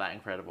just feel that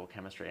incredible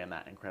chemistry and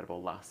that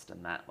incredible lust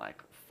and that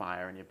like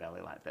fire in your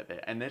belly like that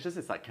there. And there's just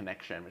this like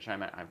connection, which I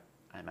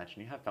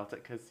imagine you have felt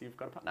it because you've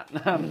got a partner.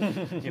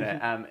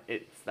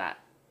 It's that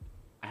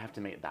I have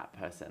to meet that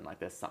person. Like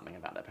there's something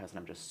about that person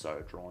I'm just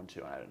so drawn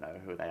to, and I don't know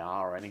who they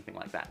are or anything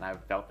like that. And I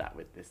felt that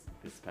with this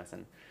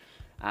person.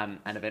 And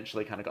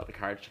eventually kind of got the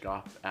courage to go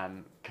up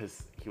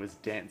because he was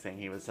dancing.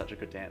 He was such a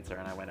good dancer,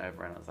 and I went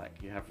over and I was like,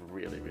 "You have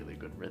really, really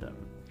good rhythm."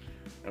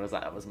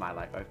 That was my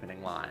like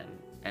opening line,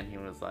 and he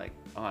was like,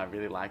 "Oh, I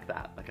really like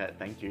that. Like,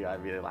 thank you. I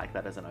really like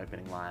that as an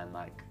opening line.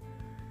 Like,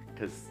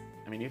 because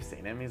I mean, you've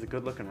seen him. He's a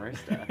good-looking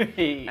rooster."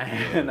 He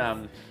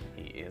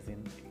is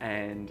indeed.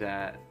 And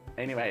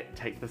anyway,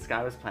 Take to the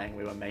Sky was playing.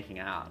 We were making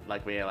out.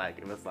 Like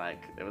it was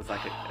like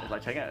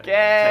taking out.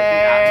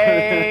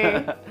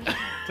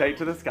 Take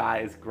to the Sky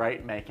is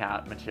great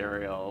make-out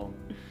material.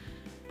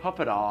 Pop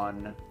it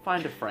on,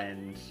 find a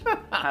friend,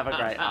 have a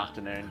great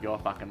afternoon. You're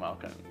fucking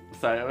welcome.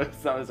 So it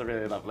was a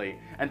really lovely,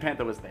 and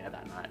Panther was there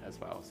that night as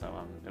well. So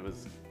it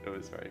was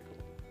very cool.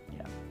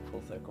 Yeah,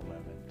 full circle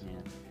moment. Yeah.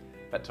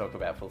 But talk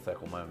about full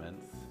circle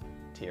moments.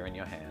 Tear in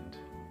your hand.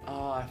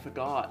 Oh, I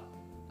forgot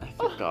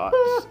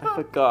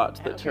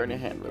that Tear in Your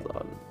Hand was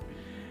on.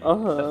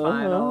 The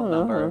final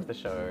number of the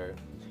show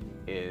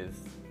is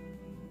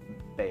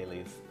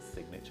Bailey's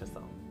signature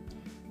song.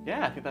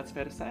 Yeah, I think that's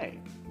fair to say.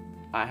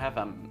 I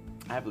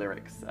have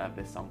lyrics of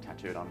this song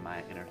tattooed on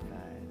my inner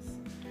thighs,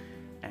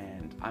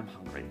 and I'm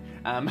hungry.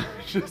 I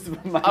just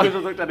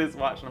looked at his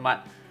watch and I'm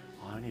like,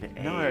 oh, I need to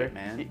eat,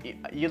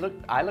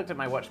 man. I looked at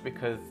my watch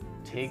because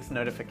Teague's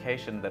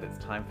notification that it's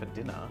time for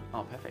dinner.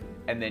 Oh, perfect.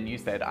 And then you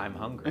said, I'm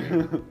hungry.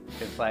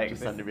 It's like...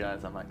 Just suddenly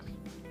realised I'm like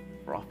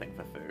frothing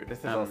for food. This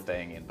is all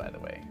staying in, by the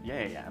way.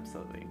 Yeah,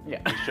 absolutely.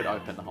 Yeah. We should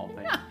open the whole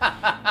thing.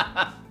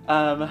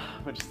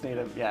 We just need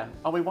to,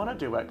 Oh, we want to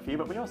do work for you,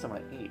 but we also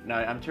want to eat.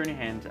 No, Tear in Your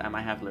Hand,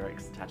 I have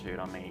lyrics tattooed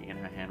on me in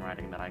her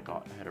handwriting that I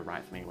got her to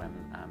write for me when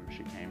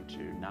she came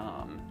to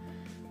NAM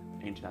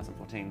in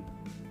 2014.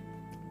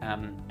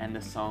 And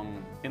the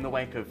song, in the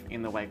wake of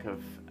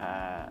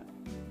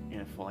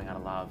falling out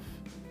of love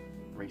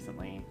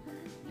recently,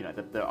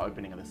 the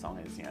opening of the song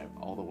is,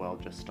 all the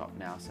world just stopped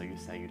now, so you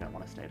say you don't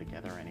want to stay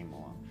together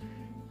anymore.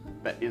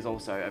 But is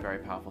also a very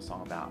powerful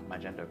song about my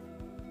gender,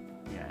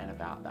 and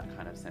about that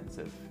kind of sense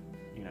of,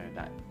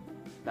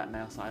 that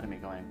male side of me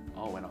going,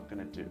 oh, we're not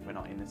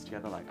in this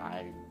together. Like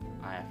I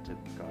have to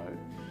go,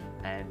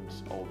 and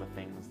all the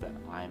things that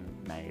I'm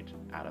made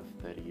out of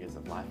 30 years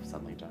of life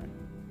suddenly don't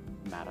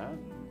matter.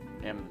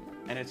 And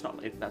that's not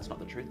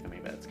the truth for me,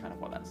 but it's kind of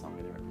what that song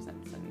really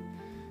represents. And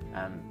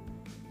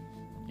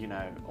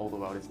all the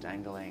world is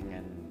dangling,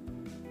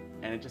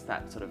 and it's just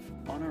that sort of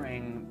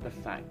honoring the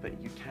fact that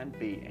you can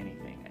be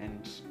anything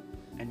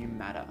and you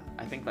matter.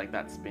 I think like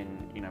that's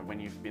been, when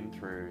you've been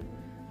through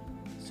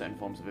certain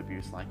forms of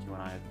abuse like you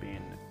and I have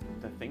been,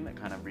 the thing that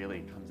kind of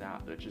really comes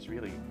out, which is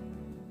really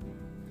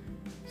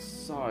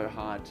so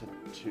hard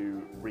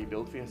to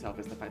rebuild for yourself,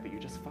 is the fact that you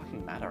just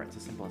fucking matter. It's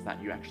as simple as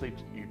that. You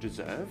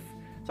deserve.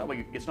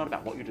 It's not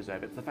about what you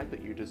deserve, it's the fact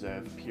that you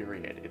deserve,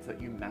 period. It's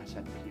that you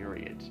matter,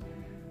 period.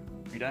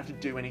 You don't have to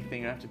do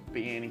anything, you don't have to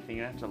be anything,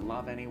 you don't have to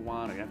love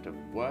anyone, or you don't have to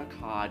work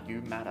hard,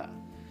 you matter.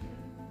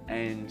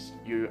 And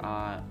you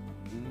are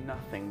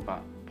nothing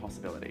but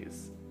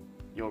possibilities.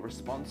 Your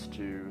response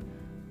to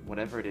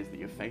whatever it is that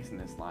you face in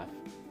this life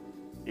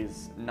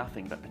is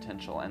nothing but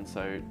potential. And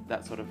so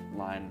that sort of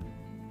line,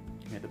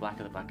 the black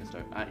of the blackest,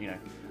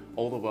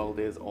 all the world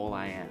is, all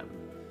I am.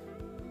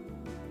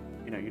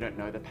 You don't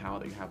know the power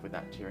that you have with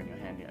that tear in your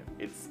hand.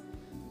 It's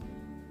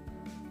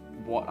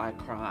what I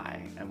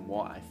cry and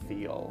what I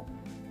feel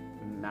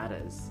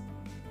matters.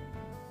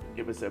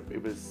 It was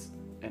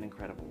an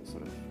incredible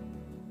sort of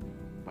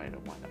way to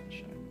wind up the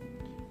show.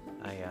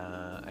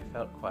 I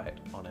felt quite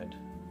honoured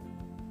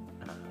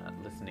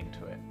listening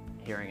to it,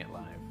 hearing it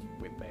live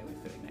with Bailey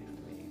sitting next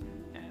to me,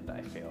 and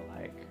I feel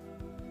like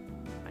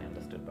I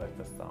understood both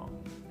the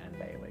song and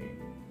Bailey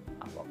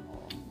a lot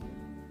more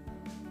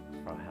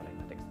from having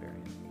that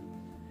experience.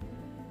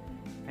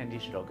 And you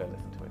should all go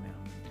listen to it now.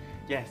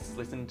 Yes,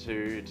 listen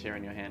to Tear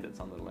in Your Hand, it's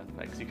on the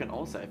Netflix. You can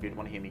also, if you'd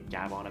want to hear me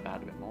gab on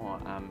about it a bit more,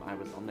 I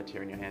was on the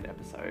Tear in Your Hand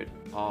episode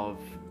of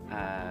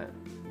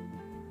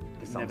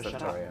Songs of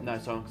Tori Amos. No,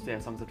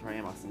 Songs of Tori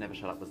Amos. Never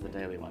Shut Up was the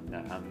daily one.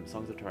 No,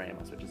 Songs of Tori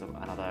Amos, which is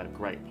another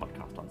great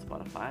podcast on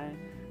Spotify.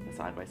 The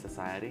Sideways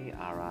Society,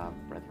 our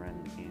brethren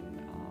in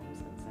arms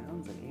and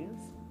sounds and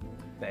ears.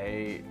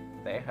 They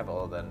have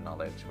all the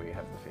knowledge, we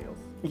have the feels.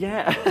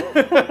 Yeah.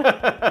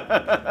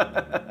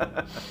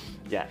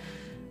 Yeah.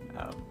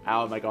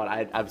 Oh my god,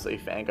 I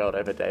absolutely fangirled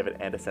over David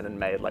Anderson and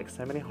made like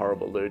so many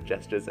horrible lewd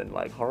gestures and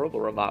like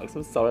horrible remarks.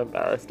 I'm so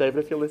embarrassed.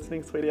 David, if you're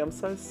listening, sweetie, I'm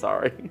so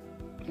sorry.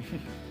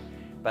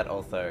 But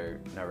also,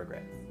 no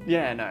regrets.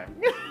 Yeah, no.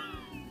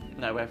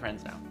 No, we're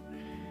friends now.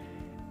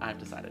 I've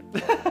decided.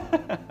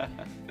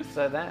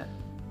 So that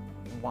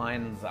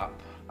winds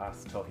up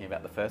us talking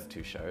about the first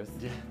two shows.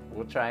 Yeah.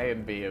 We'll try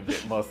and be a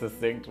bit more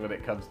succinct when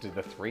it comes to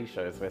the 3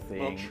 shows we're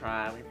seeing. We'll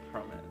try, we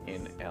promise.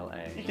 In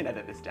LA. You can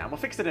edit this down. We'll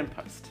fix it in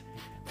post.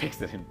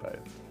 Fix it in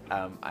post.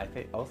 I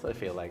also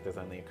feel like there's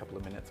only a couple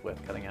of minutes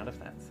worth cutting out of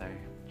that, so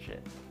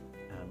Shit.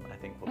 I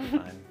think we'll be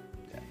fine.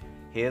 Yeah.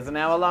 Here's an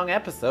hour-long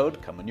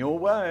episode coming your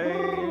way.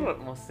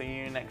 We'll see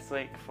you next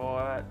week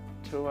for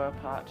tour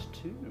part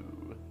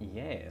 2.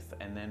 Yes,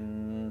 and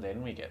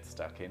then we get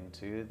stuck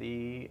into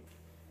the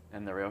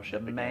real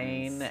shit begins.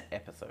 Main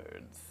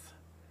episodes.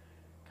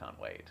 Can't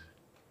wait.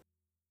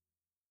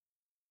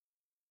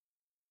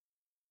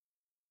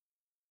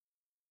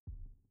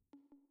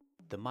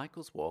 The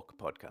Michael's Walk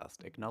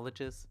podcast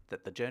acknowledges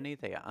that the journey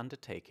they are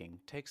undertaking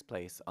takes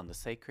place on the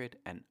sacred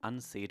and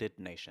unceded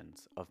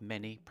nations of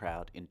many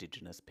proud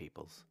Indigenous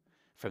peoples.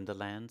 From the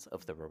lands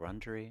of the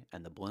Wurundjeri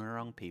and the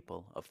Boonwurrung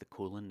people of the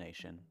Kulin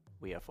Nation,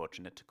 we are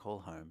fortunate to call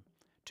home,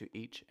 to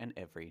each and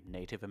every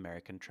Native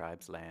American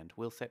tribe's land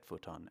we'll set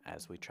foot on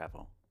as we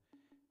travel.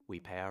 We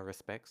pay our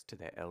respects to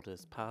their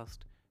elders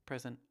past,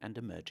 present and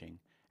emerging,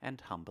 and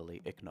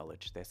humbly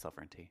acknowledge their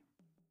sovereignty.